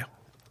 Yeah.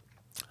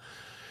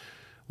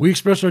 We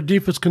express our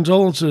deepest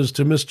condolences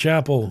to Miss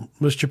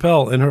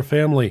Chappelle and her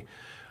family.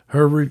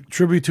 Her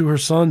tribute to her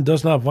son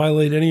does not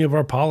violate any of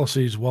our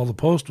policies. While the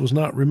post was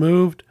not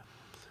removed,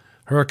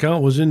 her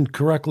account was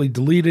incorrectly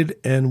deleted,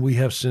 and we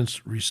have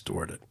since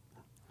restored it.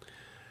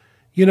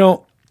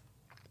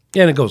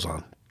 And it goes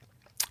on.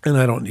 And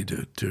I don't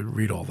need to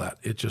read all that.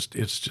 It's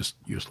just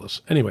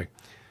useless. Anyway,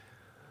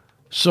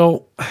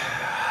 so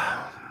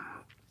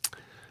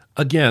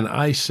again,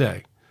 I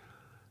say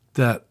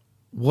that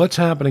what's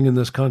happening in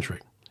this country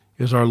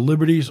is our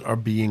liberties are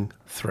being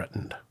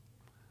threatened.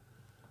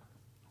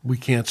 We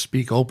can't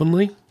speak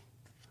openly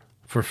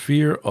for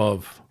fear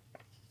of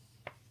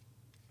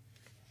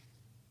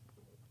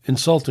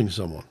insulting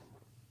someone.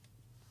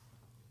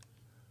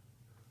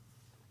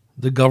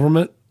 The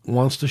government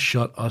wants to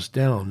shut us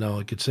down. Now,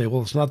 I could say,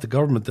 well, it's not the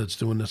government that's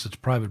doing this, it's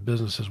private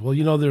businesses. Well,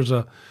 you know, there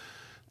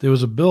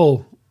was a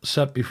bill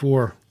set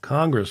before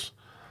Congress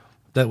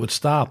that would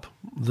stop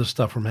this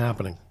stuff from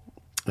happening.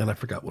 And I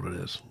forgot what it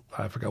is.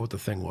 I forgot what the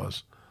thing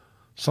was.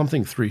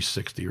 Something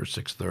 360 or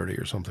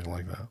 630 or something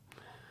like that.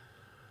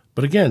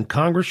 But again,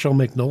 Congress shall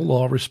make no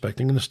law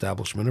respecting an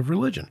establishment of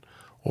religion,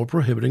 or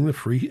prohibiting the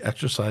free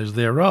exercise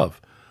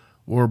thereof,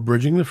 or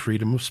abridging the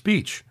freedom of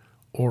speech,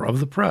 or of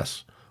the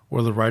press,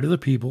 or the right of the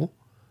people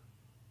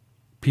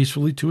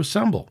peacefully to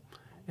assemble,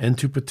 and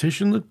to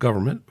petition the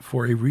government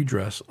for a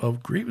redress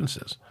of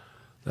grievances.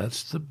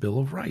 That's the Bill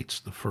of Rights,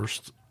 the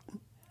First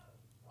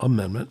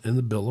Amendment in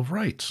the Bill of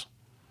Rights.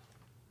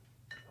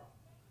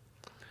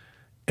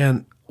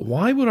 And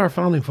why would our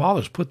founding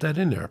fathers put that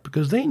in there?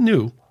 Because they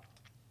knew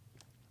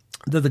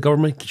that the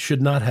government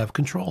should not have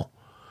control.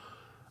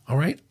 All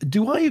right?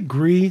 Do I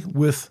agree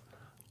with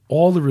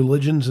all the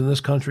religions in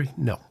this country?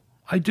 No,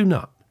 I do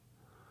not.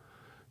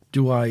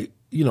 Do I,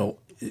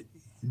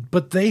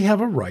 but they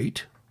have a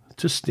right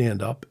to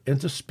stand up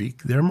and to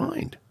speak their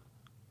mind.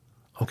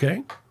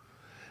 Okay?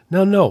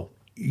 Now, no,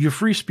 your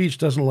free speech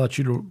doesn't let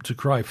you to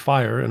cry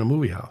fire in a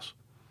movie house.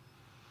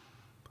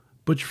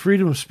 But your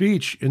freedom of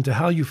speech into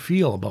how you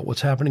feel about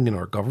what's happening in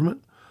our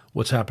government,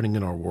 what's happening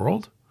in our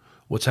world,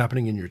 what's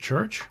happening in your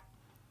church,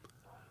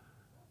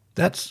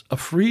 that's a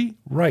free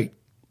right.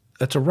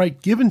 That's a right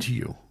given to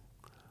you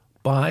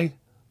by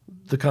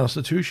the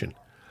Constitution.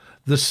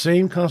 The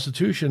same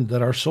Constitution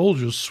that our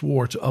soldiers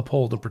swore to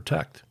uphold and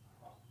protect.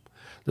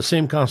 The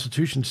same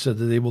Constitution said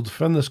that they will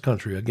defend this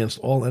country against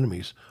all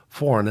enemies,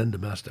 foreign and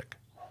domestic.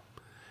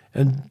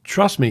 And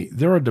trust me,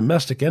 there are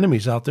domestic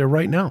enemies out there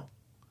right now.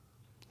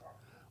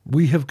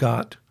 We have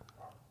got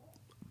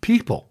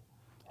people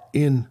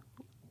in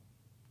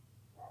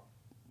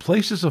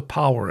places of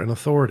power and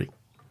authority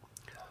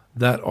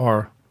that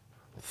are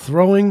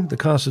throwing the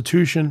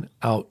Constitution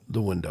out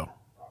the window.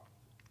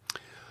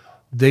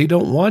 They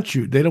don't want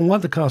you. They don't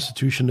want the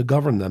Constitution to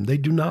govern them. They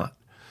do not.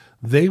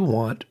 They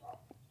want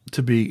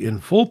to be in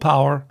full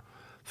power,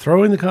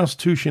 throwing the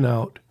Constitution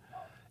out,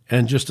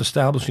 and just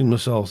establishing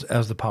themselves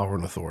as the power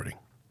and authority.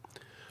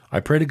 I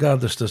pray to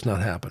God this does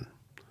not happen.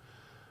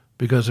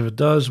 Because if it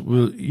does,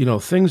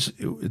 things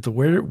at the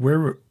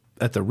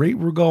rate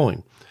we're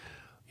going,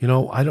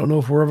 I don't know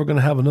if we're ever going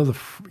to have another,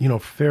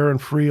 fair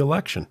and free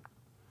election.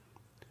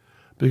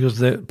 Because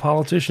the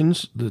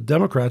politicians, the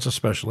Democrats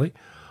especially,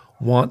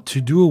 want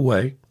to do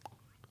away,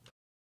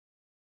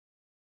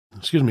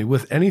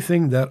 with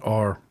anything that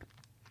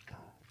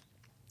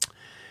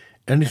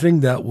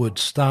would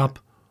stop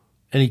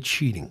any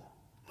cheating.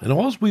 And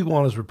all we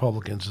want as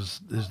Republicans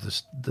is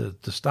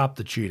to stop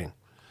the cheating.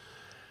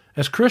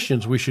 As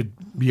Christians, we should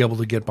be able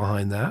to get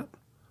behind that.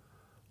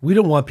 We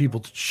don't want people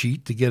to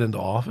cheat to get into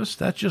office.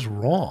 That's just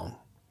wrong.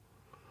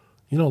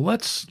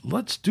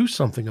 Let's do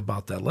something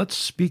about that. Let's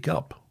speak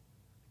up.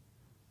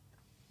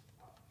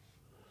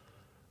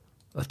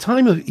 A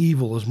time of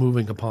evil is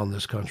moving upon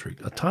this country.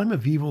 A time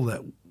of evil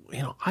that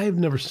I have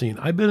never seen.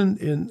 I've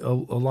been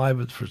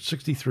alive for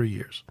 63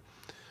 years.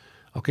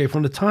 Okay,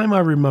 from the time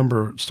I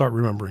start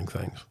remembering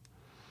things,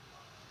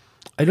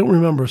 I don't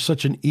remember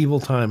such an evil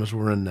time as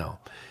we're in now.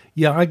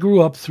 Yeah, I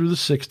grew up through the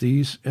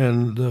 60s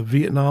and the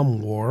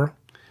Vietnam War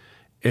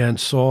and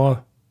saw,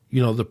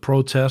 the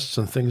protests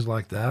and things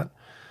like that.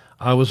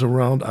 I was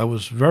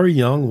very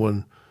young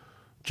when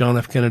John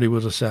F. Kennedy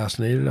was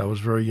assassinated. I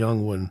was very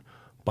young when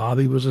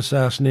Bobby was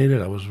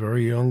assassinated. I was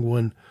very young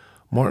when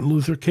Martin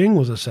Luther King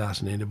was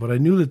assassinated. But I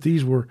knew that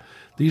these were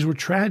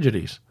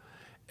tragedies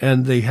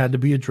and they had to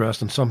be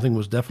addressed, and something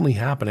was definitely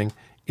happening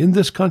in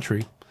this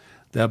country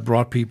that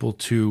brought people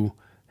to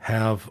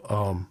have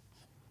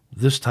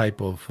this type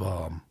of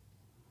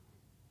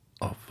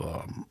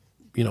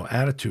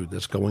attitude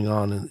that's going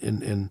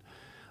on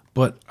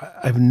but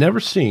I've never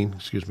seen,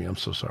 I'm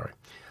so sorry.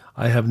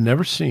 I have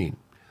never seen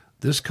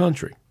this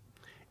country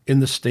in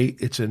the state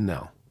it's in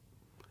now.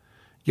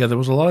 Yeah, there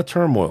was a lot of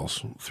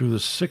turmoils through the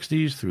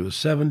 60s, through the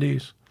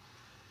 70s.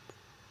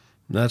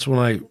 And that's when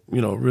I,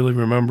 really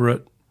remember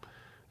it.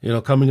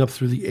 Coming up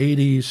through the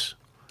 80s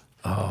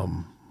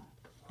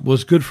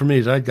was good for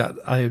me. I got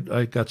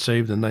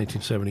saved in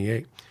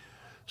 1978.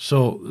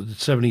 So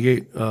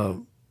 78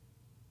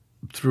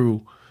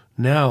 through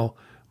now,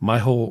 my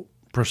whole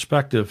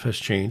perspective has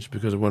changed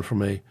because it went from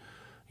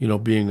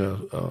being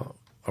a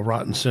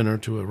rotten sinner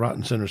to a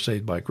rotten sinner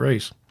saved by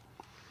grace.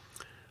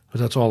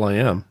 But that's all I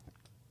am.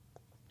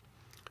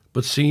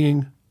 But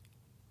seeing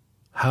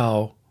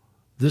how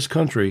this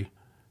country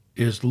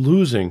is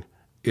losing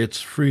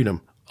its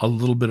freedom a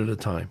little bit at a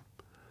time.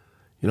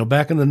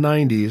 Back in the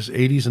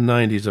 80s and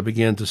 90s, I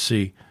began to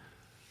see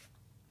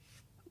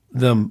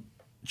them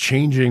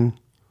changing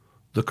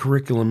the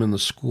curriculum in the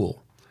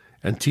school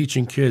and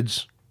teaching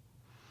kids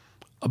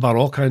about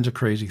all kinds of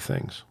crazy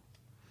things.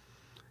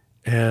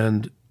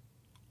 And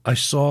I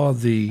saw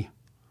the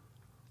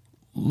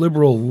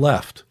liberal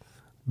left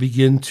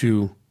begin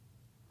to,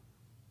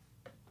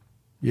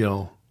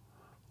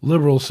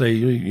 liberals say,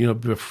 you're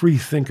a free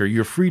thinker.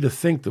 You're free to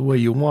think the way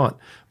you want,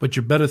 but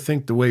you better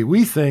think the way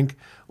we think,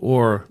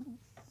 or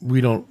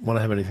we don't want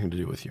to have anything to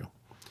do with you.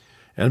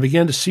 And I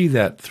began to see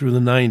that through the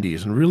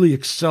 90s and really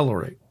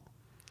accelerate.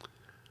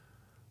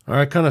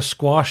 I kind of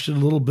squashed it a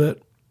little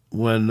bit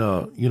when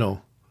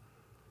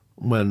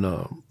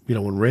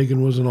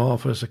Reagan was in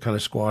office. I kind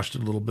of squashed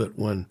it a little bit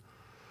when,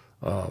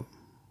 the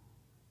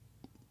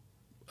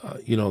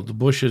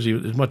Bushes.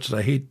 As much as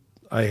I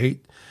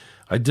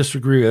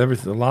disagree with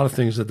everything, a lot of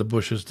things that the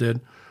Bushes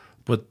did,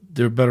 but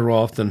they're better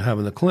off than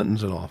having the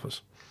Clintons in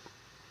office.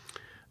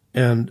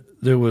 And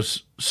there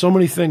was so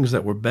many things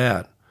that were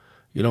bad,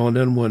 And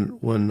then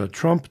when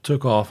Trump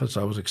took office,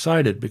 I was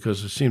excited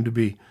because it seemed to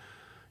be,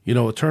 a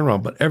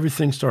turnaround. But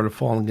everything started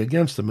falling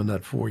against him in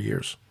that 4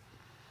 years.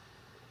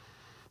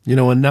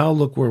 And now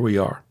look where we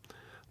are.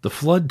 The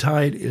flood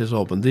tide is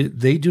open.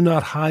 They do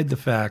not hide the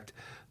fact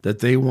that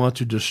they want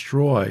to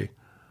destroy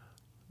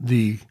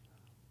the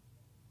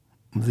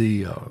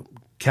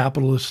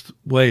capitalist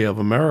way of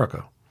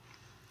America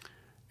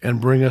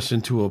and bring us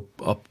into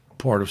a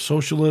part of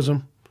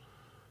socialism.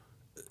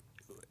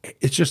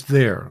 It's just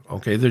there,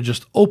 okay? They're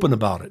just open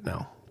about it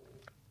now.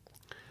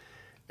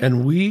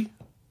 And we,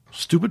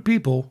 stupid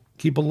people,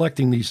 keep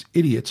electing these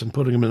idiots and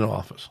putting them in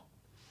office.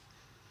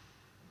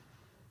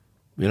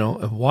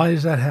 Why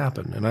does that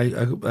happen? And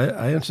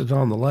I answered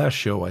on the last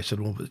show. I said,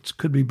 well, it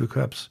could be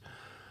perhaps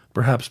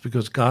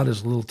because God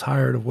is a little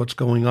tired of what's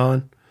going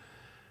on.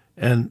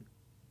 And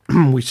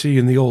we see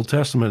in the Old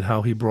Testament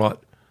how he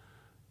brought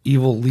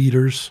evil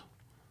leaders,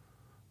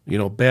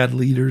 bad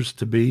leaders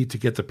to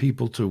get the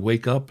people to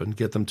wake up and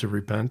get them to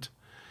repent.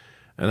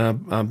 And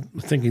I'm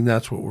thinking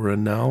that's what we're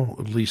in now,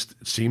 at least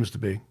it seems to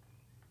be.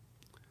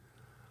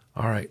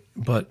 All right.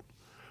 But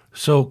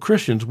so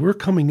Christians, we're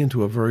coming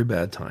into a very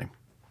bad time.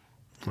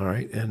 All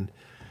right. And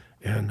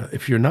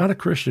if you're not a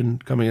Christian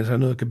coming in, I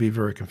know it could be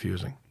very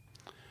confusing.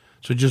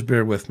 So just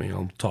bear with me.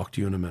 I'll talk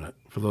to you in a minute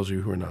for those of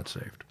you who are not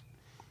saved.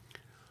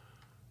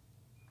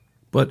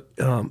 But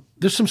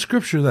there's some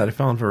scripture that I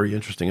found very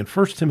interesting. In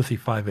 1 Timothy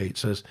 5:8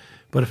 says,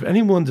 "But if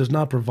anyone does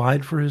not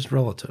provide for his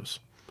relatives,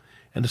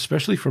 and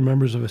especially for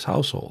members of his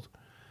household,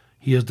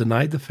 he has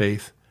denied the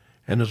faith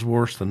and is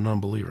worse than an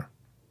unbeliever."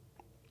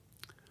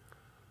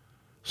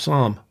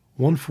 Psalm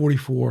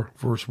 144,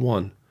 verse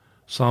 1,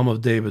 Psalm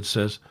of David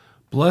says,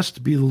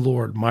 "Blessed be the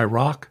Lord, my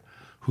rock,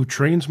 who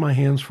trains my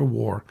hands for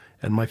war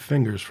and my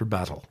fingers for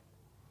battle."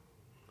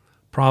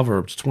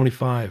 Proverbs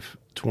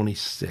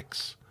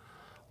 25:26,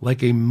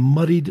 "Like a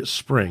muddied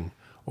spring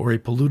or a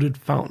polluted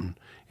fountain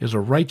is a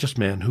righteous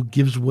man who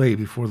gives way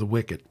before the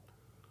wicked."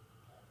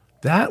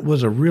 That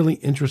was a really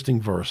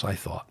interesting verse, I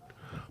thought.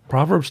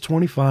 Proverbs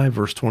 25,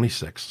 verse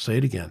 26. Say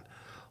it again.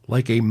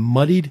 Like a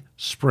muddied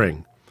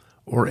spring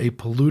or a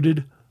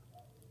polluted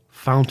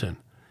fountain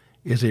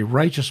is a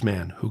righteous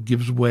man who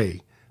gives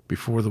way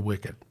before the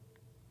wicked.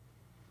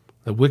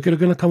 The wicked are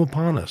going to come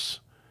upon us.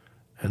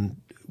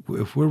 And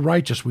if we're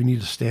righteous, we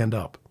need to stand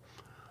up.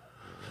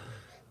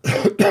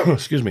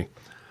 Excuse me.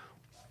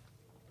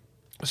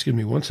 Excuse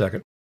me 1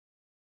 second.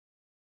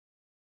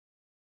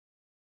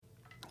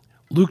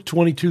 Luke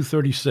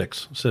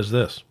 22:36 says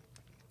this,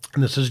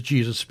 and this is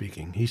Jesus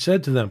speaking. He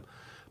said to them,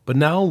 "But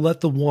now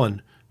let the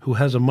one who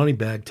has a money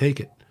bag take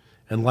it,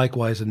 and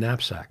likewise a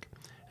knapsack,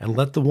 and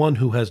let the one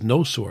who has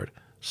no sword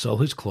sell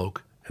his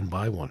cloak and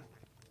buy one."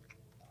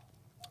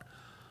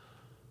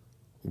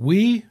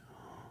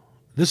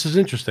 This is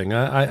interesting.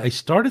 I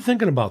started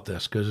thinking about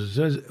this because it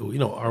says,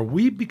 are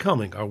we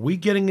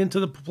getting into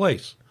the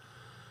place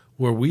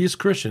where we as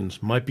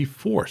Christians might be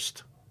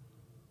forced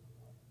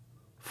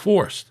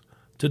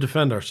to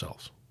defend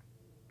ourselves?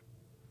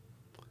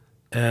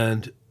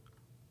 And,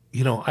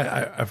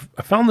 I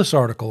found this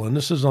article, and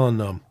this is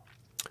on,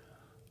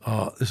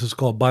 this is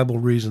called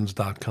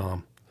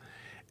BibleReasons.com,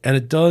 and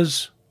it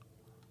does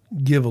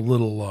give a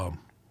little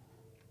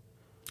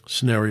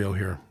scenario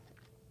here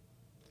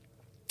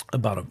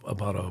about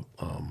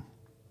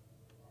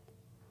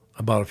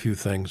a few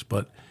things,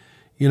 but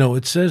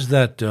it says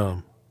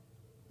that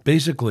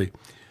basically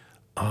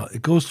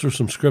it goes through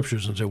some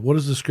scriptures and say, what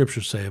does the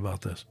scripture say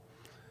about this?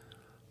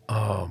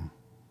 All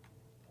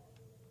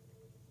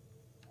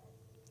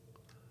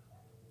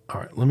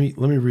right, let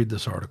me read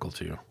this article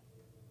to you.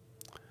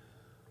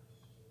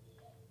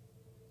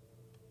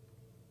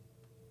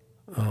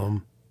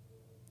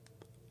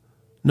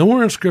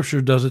 Nowhere in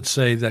Scripture does it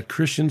say that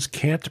Christians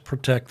can't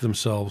protect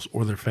themselves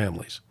or their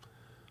families.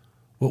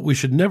 What we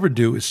should never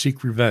do is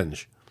seek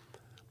revenge.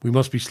 We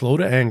must be slow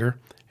to anger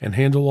and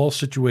handle all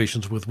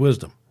situations with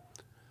wisdom.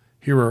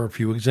 Here are a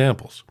few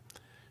examples.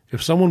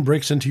 If someone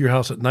breaks into your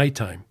house at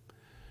nighttime,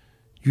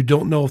 you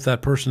don't know if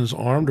that person is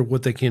armed or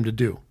what they came to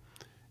do.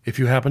 If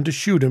you happen to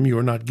shoot him, you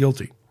are not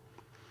guilty.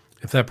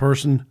 If that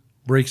person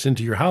breaks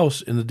into your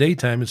house in the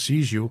daytime and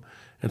sees you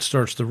and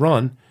starts to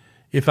run,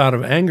 if out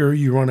of anger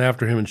you run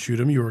after him and shoot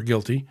him, you are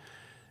guilty.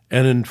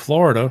 And in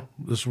Florida,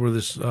 this is where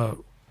this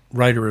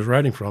writer is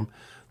writing from,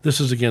 this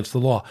is against the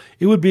law.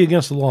 It would be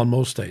against the law in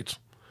most states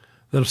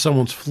that if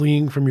someone's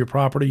fleeing from your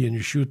property and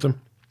you shoot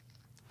them,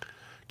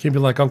 can't be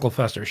like Uncle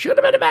Fester, shoot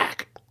him in the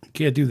back. You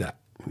can't do that.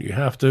 You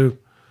have to,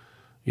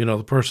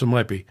 the person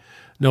might be.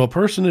 No, a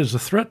person is a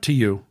threat to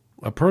you.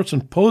 A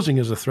person posing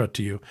as a threat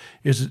to you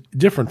is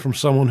different from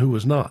someone who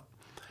is not.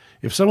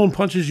 If someone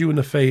punches you in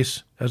the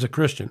face as a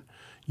Christian,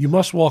 you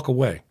must walk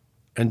away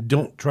and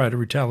don't try to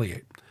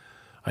retaliate.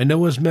 I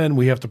know as men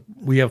we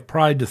have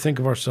pride to think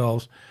of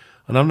ourselves,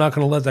 and I'm not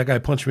going to let that guy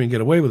punch me and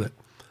get away with it.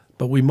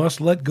 But we must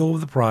let go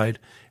of the pride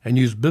and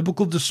use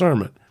biblical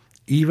discernment,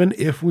 even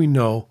if we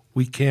know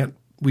we can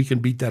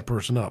beat that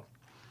person up.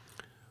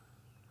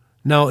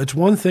 Now, it's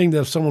one thing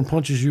that if someone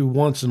punches you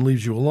once and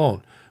leaves you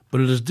alone,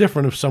 but it is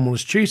different if someone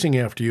is chasing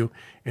after you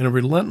in a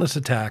relentless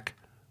attack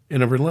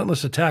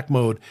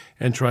mode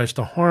and tries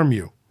to harm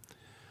you.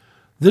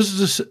 This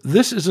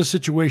is a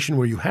situation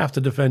where you have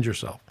to defend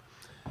yourself.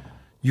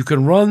 You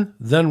can run,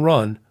 then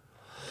run.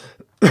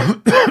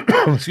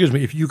 Excuse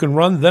me. If you can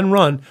run, then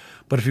run.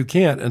 But if you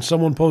can't and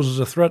someone poses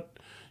a threat,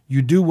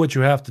 you do what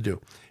you have to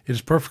do. It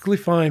is perfectly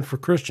fine for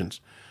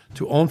Christians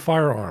to own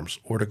firearms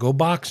or to go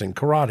boxing,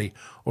 karate,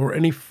 or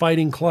any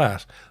fighting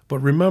class. But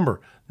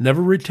remember,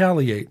 never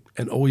retaliate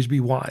and always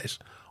be wise.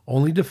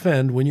 Only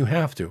defend when you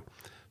have to.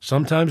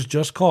 Sometimes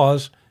just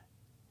cause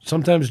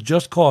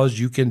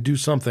you can do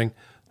something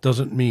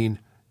doesn't mean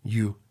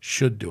you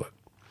should do it.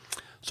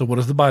 So what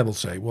does the Bible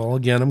say? Well,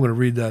 again, I'm going to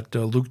read that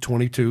Luke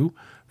 22,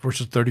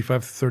 verses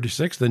 35 to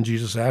 36. Then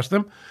Jesus asked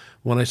them,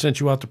 when I sent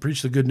you out to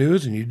preach the good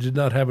news and you did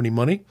not have any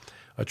money,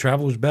 a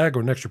traveler's bag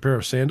or an extra pair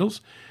of sandals,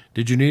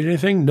 did you need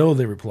anything? No,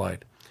 they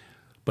replied.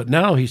 But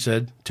now, he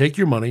said, take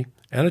your money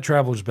and a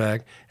traveler's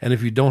bag, and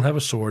if you don't have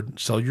a sword,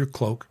 sell your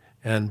cloak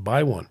and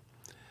buy one.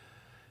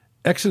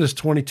 Exodus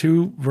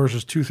 22,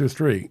 verses 2 through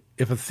 3.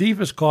 If a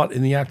thief is caught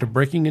in the act of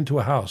breaking into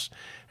a house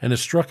and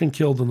is struck and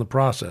killed in the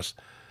process,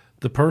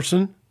 the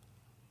person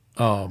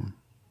who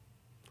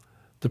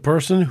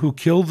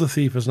killed the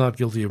thief is not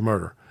guilty of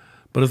murder.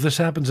 But if this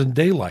happens in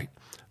daylight,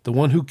 the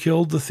one who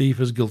killed the thief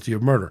is guilty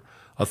of murder.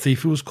 A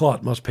thief who is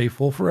caught must pay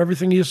full for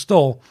everything he has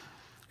stole.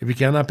 If he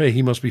cannot pay,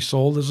 he must be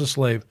sold as a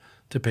slave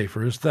to pay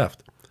for his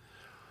theft.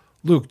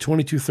 Luke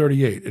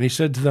 22:38. And he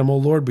said to them, O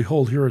Lord,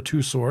 behold, here are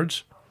 2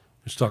 swords.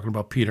 He's talking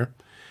about Peter.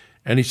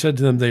 And he said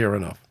to them, they are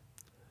enough.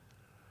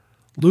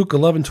 Luke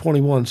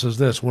 11:21 says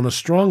this, when a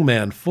strong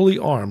man, fully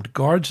armed,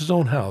 guards his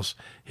own house,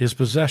 his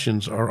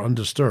possessions are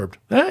undisturbed.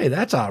 Hey,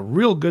 that's a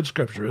real good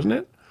scripture, isn't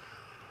it?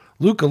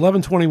 Luke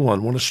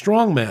 11:21, when a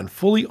strong man,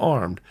 fully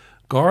armed,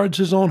 guards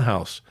his own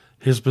house,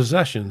 his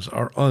possessions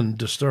are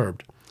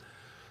undisturbed.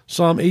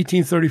 Psalm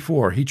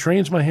 18:34, he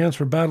trains my hands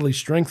for battle, he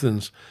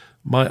strengthens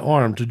my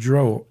arm to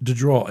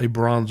draw a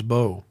bronze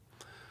bow.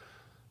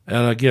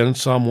 And again,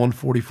 Psalm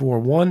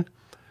 144:1,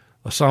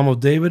 a psalm of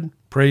David,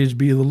 praise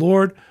be the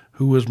Lord,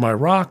 who is my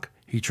rock.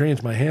 He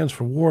trains my hands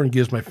for war and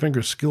gives my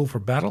fingers skill for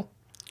battle.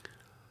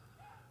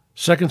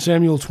 2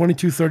 Samuel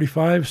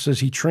 22:35 says,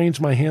 he trains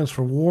my hands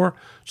for war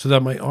so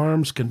that my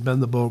arms can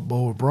bend the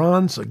bow of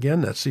bronze.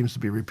 Again, that seems to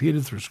be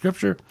repeated through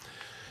Scripture.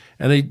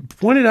 And they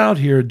pointed out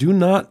here, do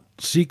not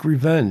seek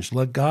revenge.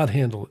 Let God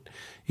handle it.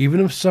 Even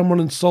if someone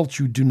insults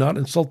you, do not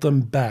insult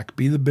them back.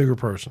 Be the bigger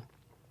person.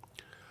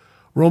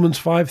 Romans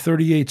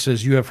 5:38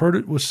 says, you have heard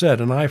it was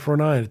said, an eye for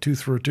an eye and a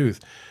tooth for a tooth.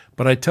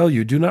 But I tell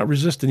you, do not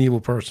resist an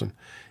evil person.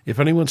 If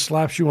anyone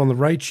slaps you on the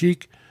right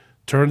cheek,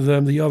 turn to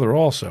them the other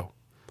also.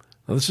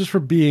 Now, this is for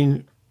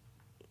being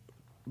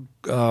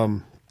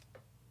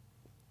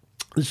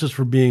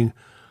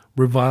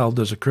reviled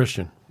as a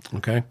Christian.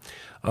 Okay,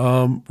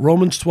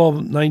 Romans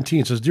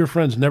 12:19 says, "Dear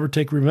friends, never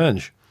take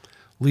revenge.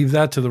 Leave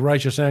that to the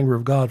righteous anger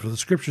of God. For the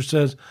Scripture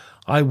says,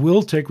 I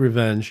will take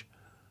revenge.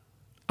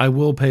 I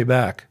will pay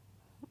back,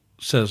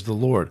 says the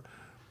Lord."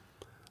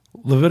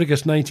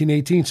 Leviticus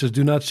 19:18 says,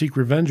 "Do not seek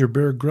revenge or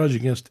bear a grudge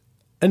against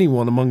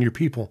anyone among your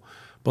people,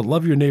 but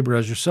love your neighbor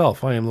as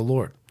yourself. I am the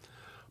Lord."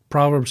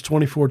 Proverbs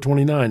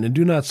 24:29, "And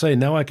do not say,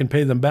 now I can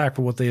pay them back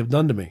for what they have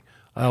done to me.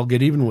 I'll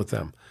get even with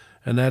them."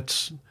 And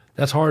that's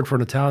hard for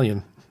an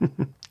Italian,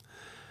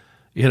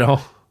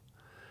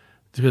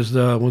 because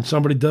when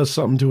somebody does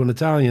something to an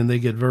Italian, they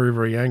get very,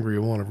 very angry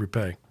and want to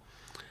repay.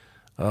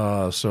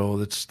 So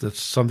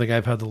that's something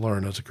I've had to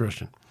learn as a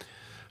Christian.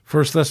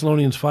 1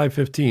 Thessalonians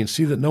 5:15,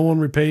 "See that no one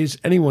repays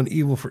anyone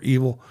evil for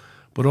evil,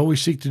 but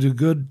always seek to do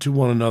good to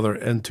one another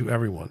and to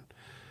everyone."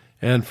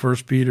 And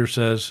 1 Peter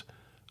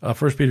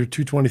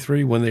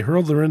 2:23, "When they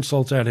hurled their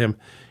insults at him,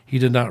 he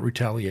did not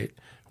retaliate.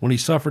 When he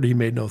suffered, he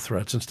made no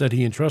threats. Instead,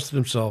 he entrusted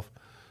himself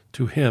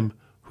to him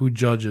who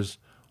judges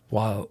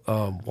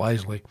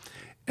wisely."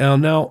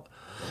 And now,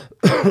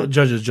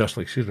 judges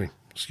justly,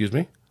 excuse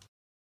me.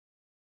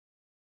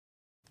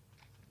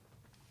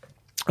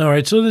 All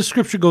right, so this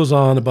scripture goes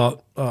on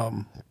about,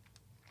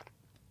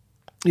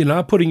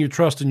 not putting your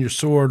trust in your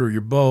sword or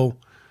your bow,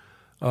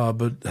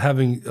 but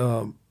having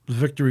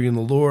victory in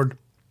the Lord.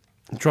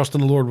 Trust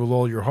in the Lord with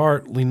all your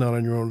heart. Lean not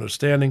on your own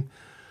understanding.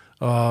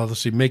 Let's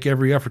see, make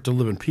every effort to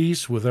live in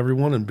peace with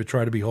everyone and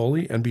try to be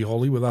holy, and be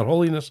holy. Without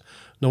holiness,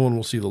 no one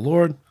will see the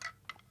Lord.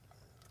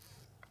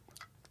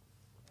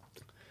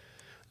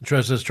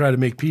 It says try to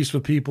make peace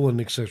with people, and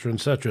et cetera, et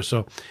cetera.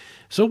 So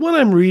what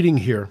I'm reading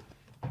here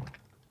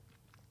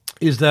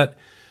is that,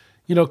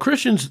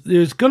 Christians,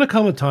 there's going to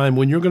come a time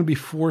when you're going to be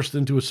forced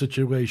into a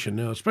situation,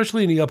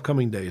 especially in the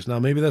upcoming days. Now,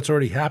 maybe that's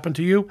already happened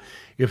to you.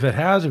 If it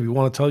has, if you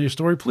want to tell your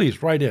story,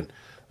 please write in.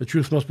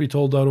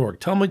 thetruthmustbetold.org.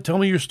 Tell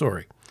me your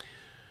story.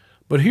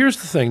 But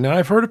here's the thing. Now,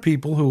 I've heard of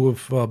people who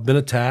have been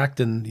attacked,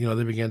 and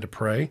they began to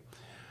pray.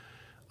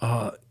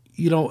 Somebody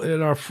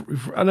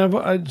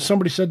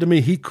said to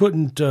me he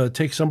couldn't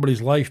take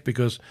somebody's life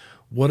because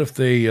what if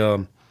they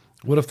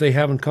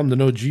haven't come to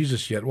know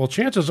Jesus yet? Well,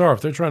 chances are,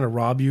 if they're trying to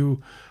rob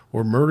you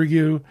or murder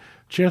you,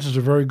 chances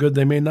are very good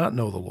they may not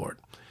know the Lord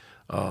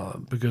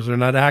because they're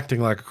not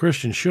acting like a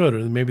Christian should, or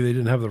maybe they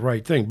didn't have the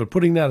right thing. But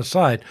putting that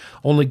aside,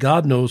 only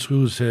God knows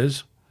who's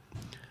his.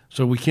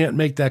 So we can't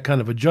make that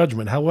kind of a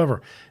judgment.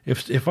 However,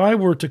 if I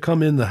were to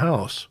come in my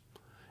house,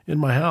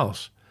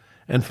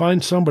 and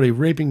find somebody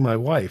raping my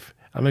wife,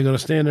 am I going to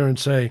stand there and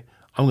say,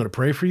 I'm going to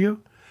pray for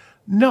you?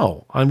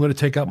 No, I'm going to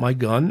take out my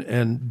gun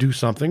and do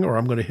something, or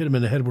I'm going to hit him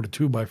in the head with a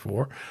 2x4,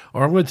 or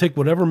I'm going to take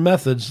whatever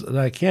methods that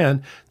I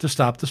can to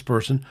stop this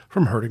person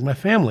from hurting my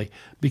family,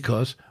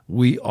 because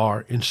we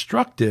are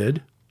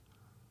instructed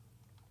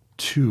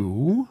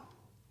to,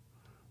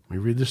 let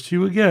me read this to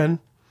you again,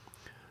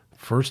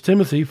 1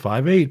 Timothy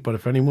 5:8, but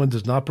if anyone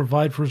does not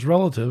provide for his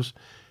relatives,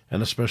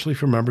 and especially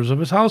for members of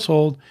his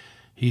household,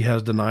 he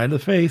has denied the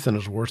faith and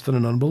is worse than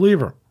an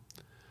unbeliever,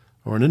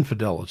 or an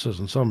infidel, it says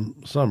in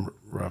some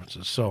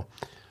references. So,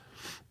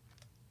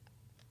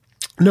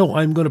 no,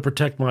 I'm going to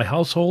protect my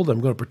household. I'm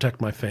going to protect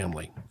my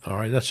family. All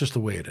right, that's just the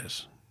way it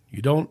is.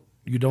 You don't,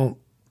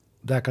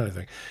 that kind of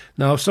thing.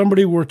 Now, if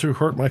somebody were to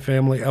hurt my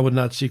family, I would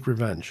not seek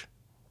revenge.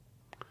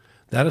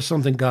 That is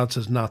something God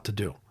says not to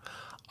do.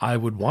 I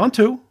would want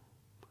to.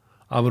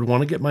 I would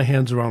want to get my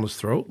hands around his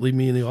throat, leave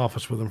me in the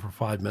office with him for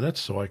 5 minutes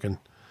so I can,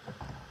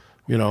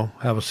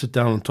 have a sit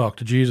down and talk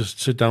to Jesus,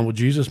 sit down with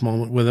Jesus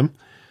moment with him.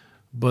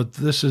 But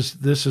this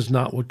is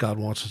not what God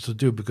wants us to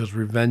do, because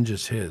revenge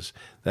is his.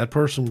 That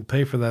person will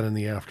pay for that in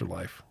the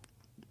afterlife.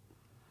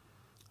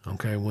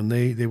 Okay, when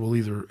they will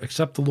either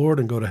accept the Lord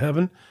and go to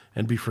heaven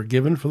and be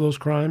forgiven for those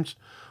crimes,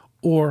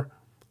 or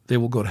they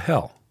will go to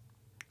hell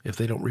if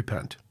they don't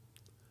repent.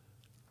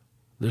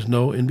 There's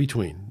no in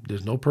between.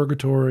 There's no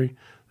purgatory.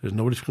 There's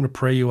nobody who's going to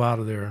pray you out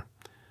of there.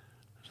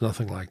 There's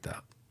nothing like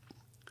that.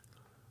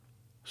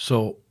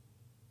 So,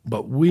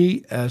 but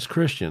we as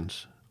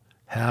Christians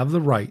have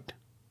the right,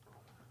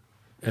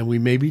 and we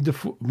may be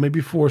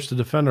forced to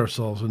defend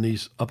ourselves in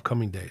these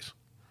upcoming days.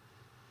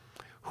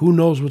 Who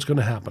knows what's going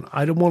to happen?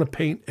 I don't want to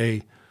paint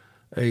a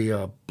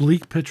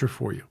bleak picture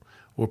for you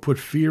or put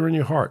fear in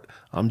your heart.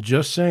 I'm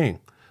just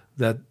saying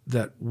that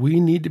we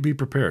need to be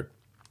prepared.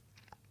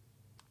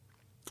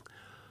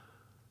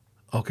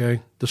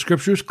 Okay? The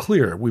scripture is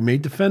clear. We may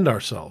defend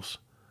ourselves,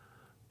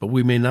 but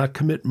we may not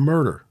commit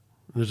murder.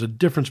 There's a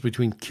difference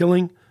between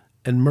killing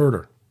and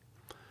murder.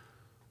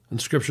 And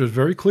scripture is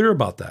very clear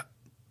about that.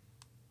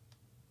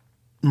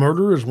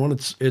 Murder is when what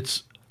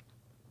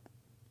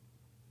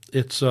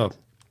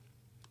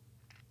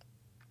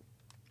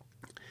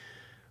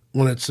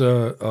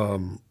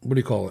do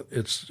you call it?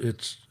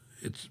 It's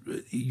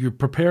you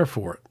prepare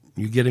for it.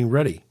 You're getting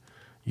ready.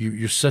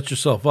 You set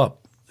yourself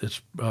up.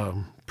 It's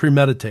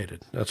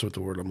premeditated. That's what the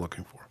word I'm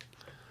looking for.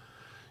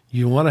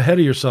 You want ahead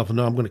of yourself and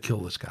know, I'm going to kill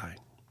this guy.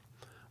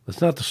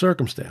 That's not the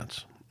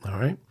circumstance. All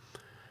right.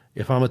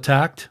 If I'm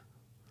attacked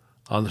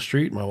on the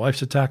street, my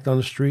wife's attacked on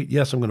the street,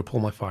 yes, I'm going to pull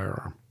my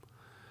firearm.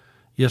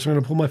 Yes, I'm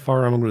going to pull my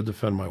firearm. I'm going to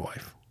defend my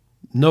wife.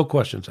 No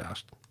questions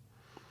asked.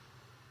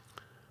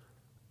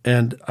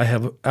 And I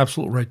have an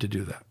absolute right to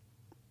do that.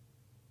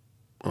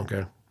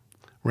 Okay?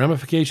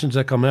 Ramifications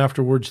that come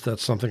afterwards,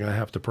 that's something I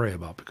have to pray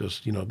about,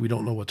 because, we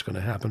don't know what's going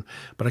to happen.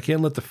 But I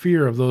can't let the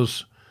fear of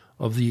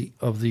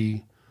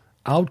the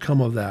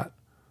outcome of that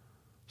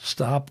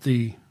stop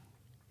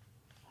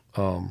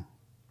for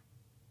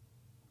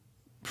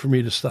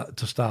me to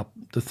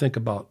think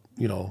about,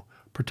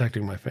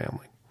 protecting my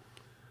family.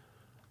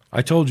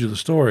 I told you the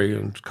story,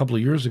 and a couple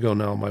of years ago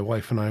now, my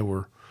wife and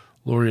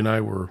Lori and I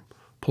were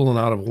pulling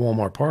out of a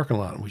Walmart parking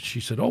lot, and she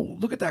said, "Oh,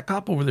 look at that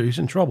cop over there. He's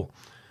in trouble."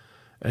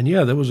 And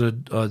yeah, there was a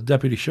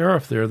deputy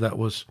sheriff there that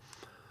was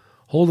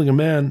holding a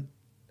man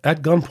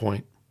at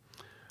gunpoint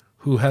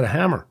who had a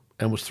hammer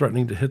and was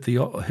threatening to hit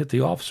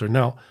the officer.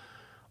 Now,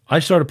 I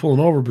started pulling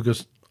over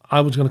because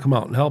I was going to come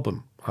out and help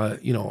him. I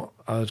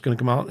was going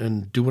to come out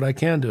and do what I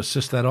can to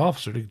assist that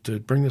officer to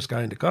bring this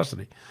guy into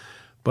custody.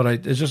 But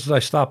it's just as I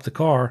stopped the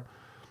car,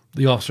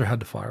 the officer had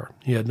to fire.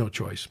 He had no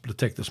choice but to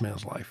take this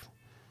man's life.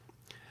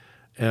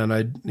 And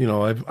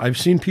I've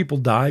seen people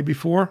die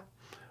before.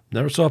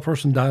 Never saw a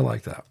person die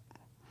like that.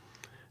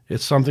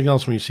 It's something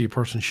else when you see a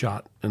person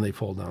shot and they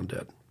fall down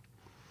dead.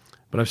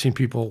 But I've seen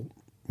people,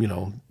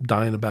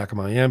 die in the back of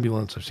my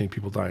ambulance. I've seen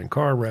people die in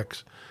car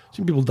wrecks. I've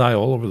seen people die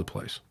all over the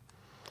place.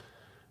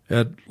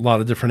 at a lot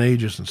of different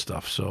ages and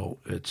stuff. So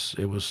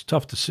it was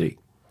tough to see.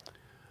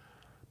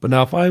 But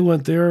now if I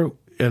went there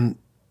and,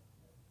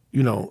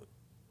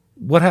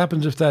 what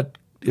happens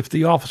if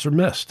the officer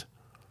missed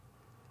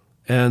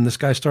and this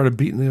guy started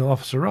beating the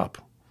officer up?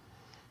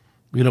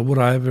 Would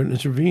I have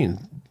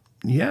intervened?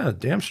 Yeah,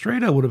 damn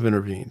straight I would have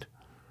intervened.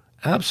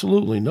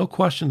 Absolutely, no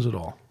questions at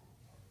all.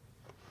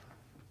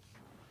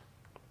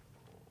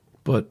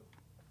 But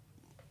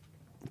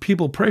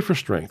people pray for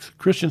strength.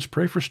 Christians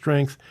pray for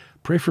strength,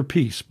 pray for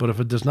peace. But if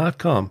it does not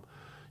come,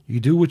 you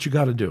do what you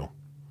got to do.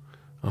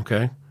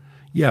 Okay?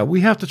 Yeah,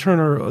 we have to turn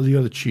the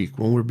other cheek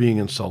when we're being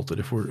insulted.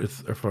 If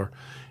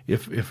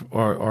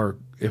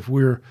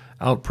we're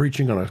out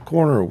preaching on a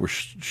corner or we're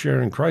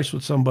sharing Christ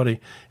with somebody,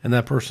 and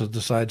that person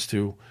decides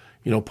to,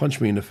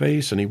 punch me in the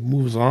face and he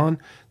moves on,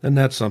 then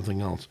that's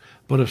something else.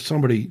 But if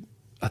somebody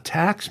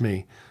attacks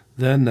me,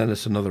 then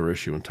it's another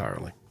issue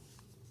entirely.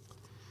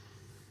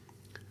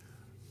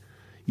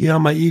 Yeah,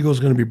 my ego's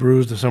going to be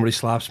bruised if somebody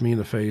slaps me in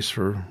the face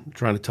for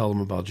trying to tell them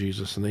about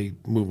Jesus and they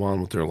move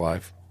on with their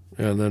life.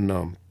 And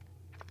then,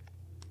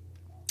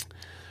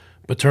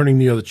 but turning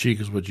the other cheek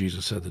is what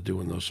Jesus said to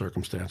do in those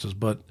circumstances.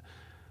 But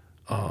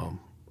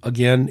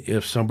again,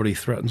 if somebody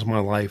threatens my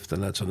life,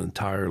 then that's an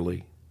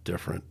entirely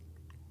different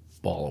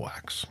ball of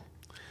wax.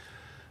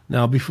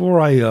 Now, before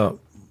I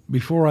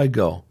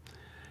go,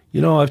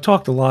 I've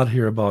talked a lot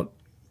here about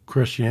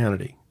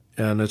Christianity,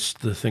 and it's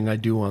the thing I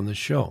do on this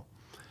show.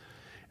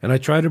 And I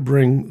try to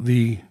bring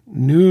the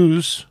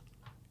news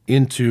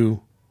into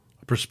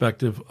a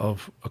perspective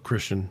of a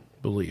Christian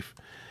belief.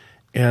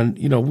 And,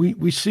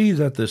 we see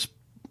that this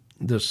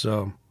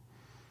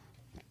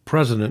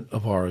president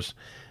of ours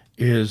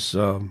is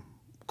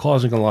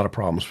causing a lot of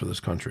problems for this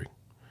country,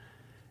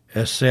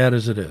 as sad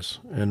as it is.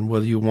 And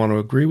whether you want to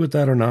agree with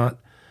that or not,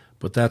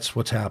 but that's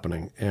what's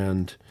happening.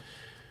 And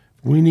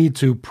we need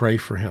to pray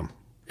for him.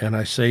 And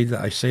I say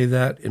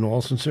that in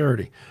all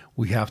sincerity.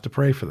 We have to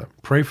pray for them.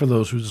 Pray for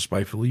those who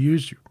despitefully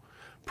use you.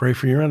 Pray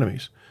for your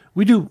enemies.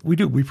 We do.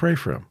 We pray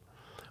for them.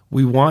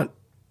 We want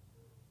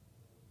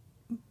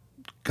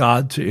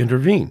God to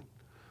intervene.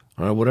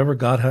 Whatever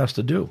God has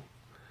to do.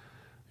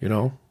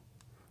 And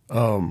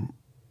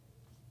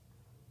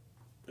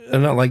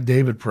not like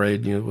David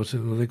prayed, what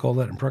do they call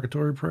that?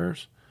 Imprecatory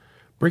prayers?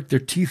 Break their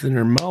teeth in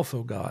their mouth,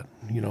 oh God.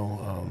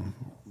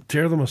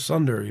 Tear them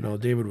asunder.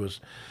 David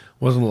wasn't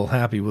a little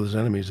happy with his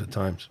enemies at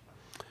times.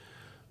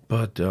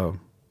 But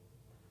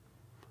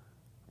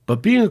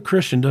being a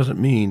Christian doesn't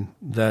mean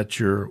that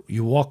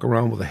you walk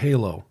around with a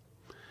halo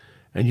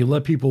and you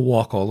let people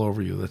walk all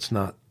over you. That's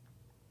not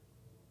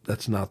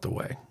the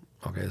way.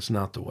 Okay, it's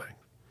not the way.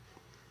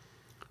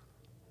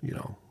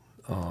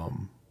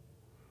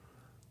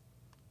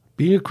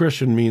 Being a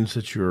Christian means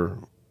that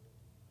you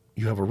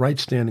have a right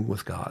standing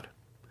with God.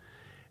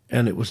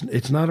 And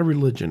it's not a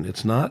religion.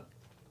 It's not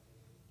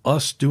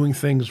us doing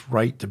things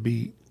right to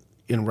be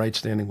in right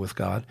standing with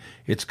God.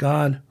 It's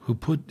God who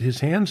put his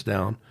hands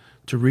down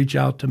to reach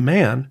out to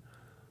man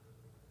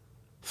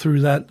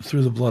through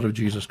the blood of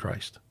Jesus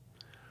Christ.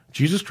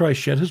 Jesus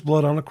Christ shed his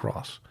blood on a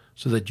cross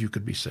so that you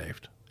could be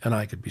saved, and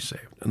I could be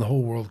saved, and the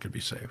whole world could be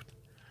saved.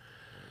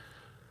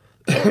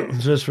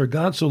 It says, for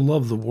God so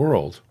loved the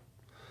world,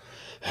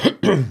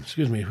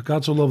 for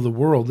God so loved the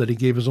world that he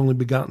gave his only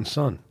begotten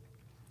Son.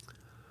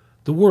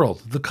 The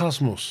world, the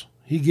cosmos,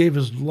 he gave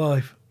his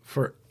life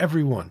for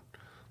everyone,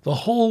 the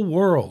whole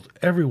world,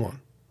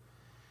 everyone.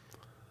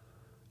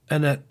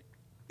 And that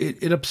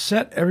it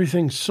upset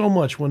everything so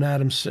much when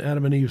Adam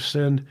and Eve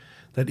sinned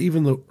that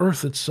even the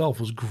earth itself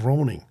was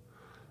groaning.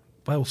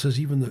 The Bible says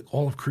even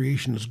all of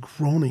creation is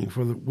groaning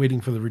waiting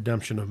for the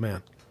redemption of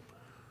man,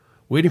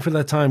 waiting for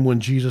that time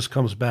when Jesus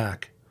comes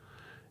back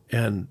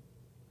and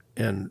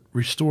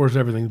restores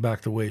everything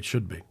back the way it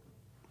should be.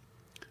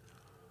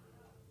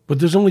 But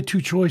there's only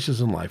two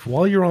choices in life.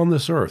 While you're on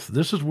this earth,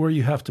 this is where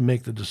you have to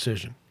make the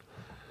decision.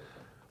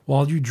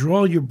 While you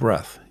draw your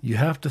breath, you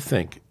have to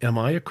think, am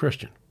I a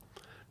Christian?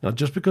 Now,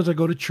 just because I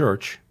go to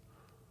church,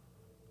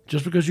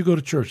 just because you go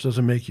to church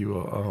doesn't make you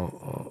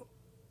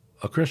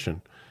a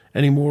Christian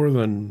any more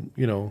than,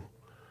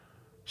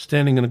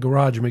 standing in a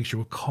garage makes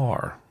you a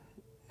car,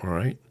 all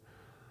right?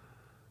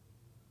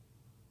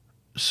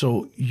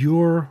 So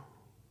your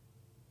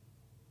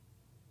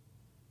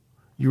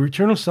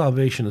eternal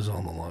salvation is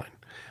on the line.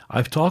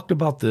 I've talked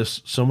about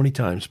this so many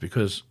times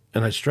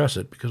and I stress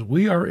it, because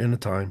we are in a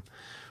time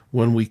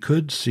when we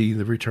could see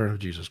the return of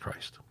Jesus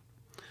Christ.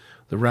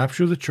 The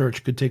rapture of the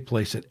church could take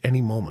place at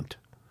any moment.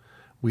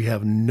 We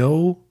have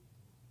no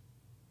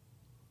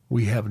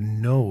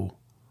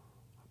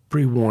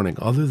pre-warning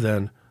other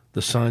than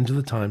the signs of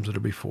the times that are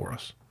before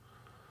us.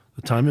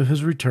 The time of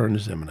his return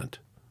is imminent.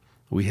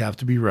 We have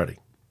to be ready.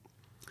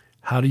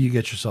 How do you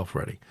get yourself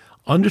ready?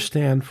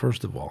 Understand,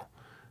 first of all,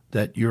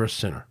 that you're a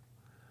sinner.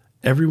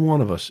 Every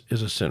one of us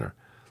is a sinner.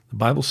 The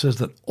Bible says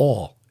that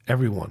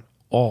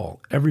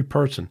every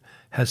person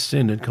has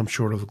sinned and come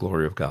short of the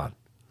glory of God.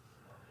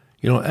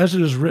 As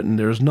it is written,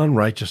 there is none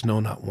righteous, no,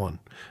 not one.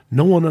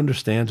 No one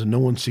understands and no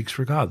one seeks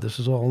for God. This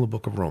is all in the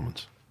book of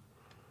Romans.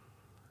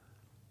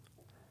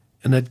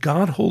 and that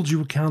God holds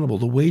you accountable.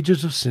 The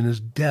wages of sin is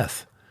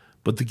death,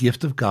 but the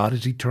gift of God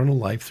is eternal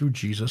life through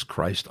Jesus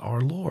Christ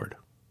our Lord.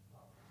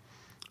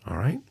 All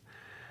right?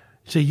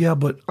 You say, yeah,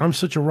 but I'm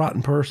such a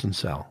rotten person,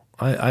 Sal.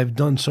 I've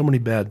done so many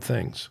bad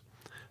things.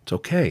 It's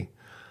okay.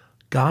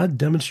 God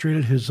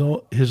demonstrated his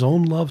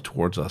own love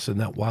towards us in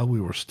that while we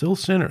were still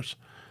sinners,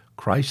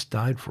 Christ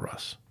died for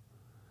us.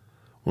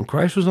 When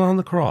Christ was on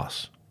the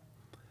cross,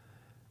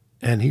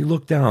 and he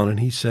looked down and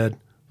he said,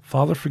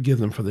 Father, forgive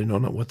them, for they know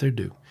not what they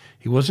do.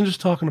 He wasn't just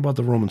talking about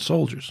the Roman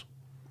soldiers.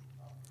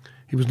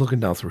 He was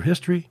looking down through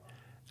history,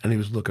 and he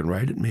was looking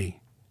right at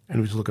me, and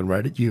he was looking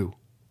right at you.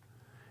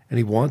 And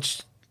he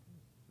wants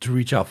to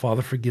reach out,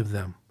 Father, forgive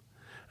them.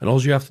 And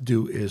all you have to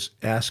do is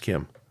ask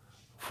him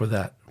for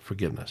that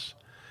forgiveness.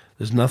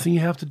 There's nothing you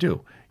have to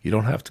do. You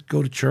don't have to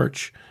go to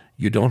church.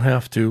 You don't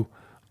have to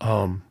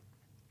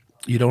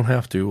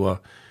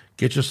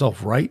get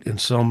yourself right in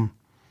some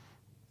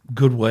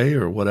good way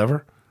or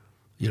whatever.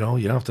 You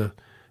don't have to,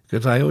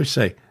 because I always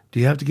say, do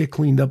you have to get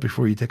cleaned up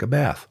before you take a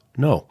bath?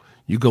 No,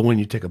 you go in,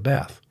 you take a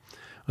bath.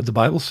 But the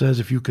Bible says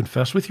if you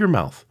confess with your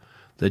mouth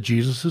that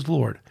Jesus is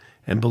Lord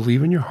and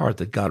believe in your heart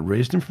that God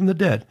raised him from the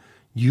dead,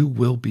 you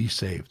will be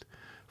saved.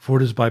 For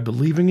it is by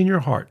believing in your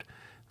heart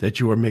that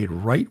you are made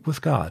right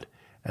with God,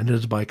 and it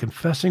is by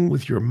confessing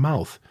with your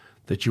mouth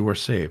that you are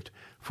saved.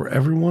 For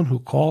everyone who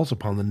calls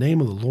upon the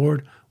name of the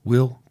Lord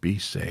will be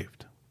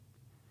saved.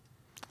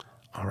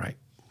 All right.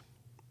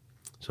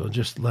 So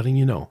just letting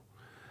you know.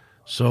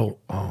 So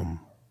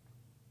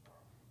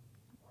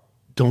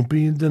don't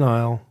be in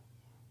denial.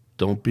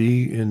 Don't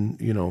be in,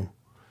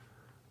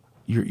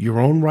 your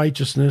own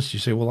righteousness. You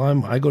say,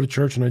 well, I go to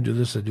church and I do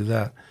this, I do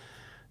that.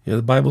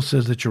 The Bible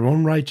says that your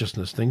own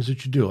righteousness, things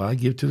that you do, I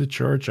give to the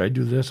church, I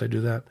do this, I do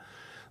that.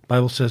 The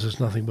Bible says it's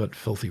nothing but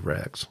filthy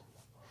rags.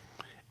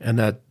 And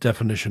that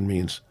definition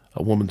means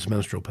a woman's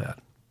menstrual pad.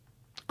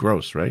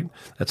 Gross, right?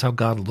 That's how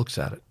God looks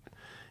at it.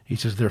 He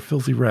says they're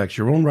filthy rags.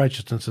 Your own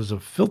righteousness is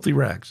of filthy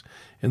rags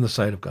in the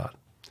sight of God.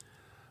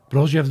 But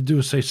all you have to do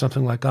is say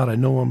something like, God, I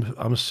know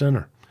I'm a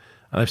sinner.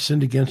 I've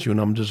sinned against you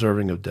and I'm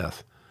deserving of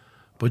death.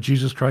 But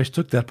Jesus Christ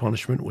took that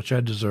punishment, which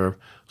I deserve,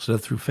 so that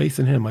through faith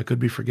in him I could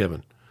be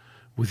forgiven.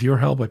 With your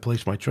help, I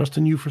place my trust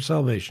in you for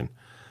salvation.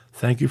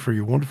 Thank you for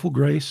your wonderful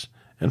grace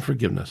and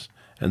forgiveness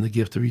and the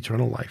gift of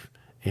eternal life.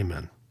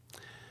 Amen.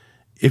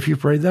 If you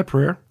prayed that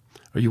prayer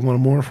or you want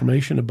more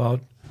information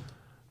about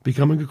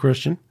becoming a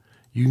Christian,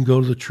 you can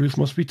go to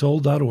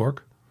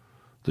thetruthmustbetold.org,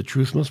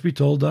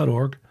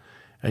 thetruthmustbetold.org,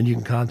 and you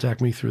can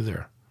contact me through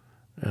there.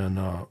 And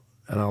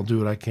I'll do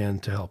what I can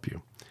to help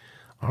you.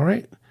 All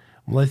right.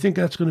 Well, I think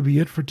that's going to be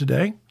it for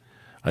today.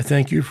 I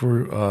thank you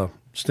for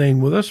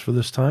staying with us for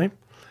this time.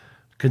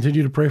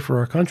 Continue to pray for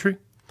our country.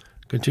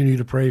 Continue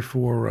to pray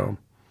for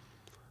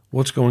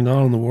what's going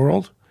on in the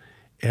world.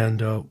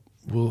 And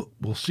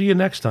we'll see you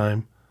next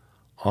time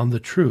on The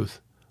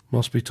Truth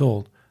Must Be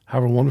Told.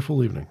 Have a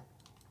wonderful evening.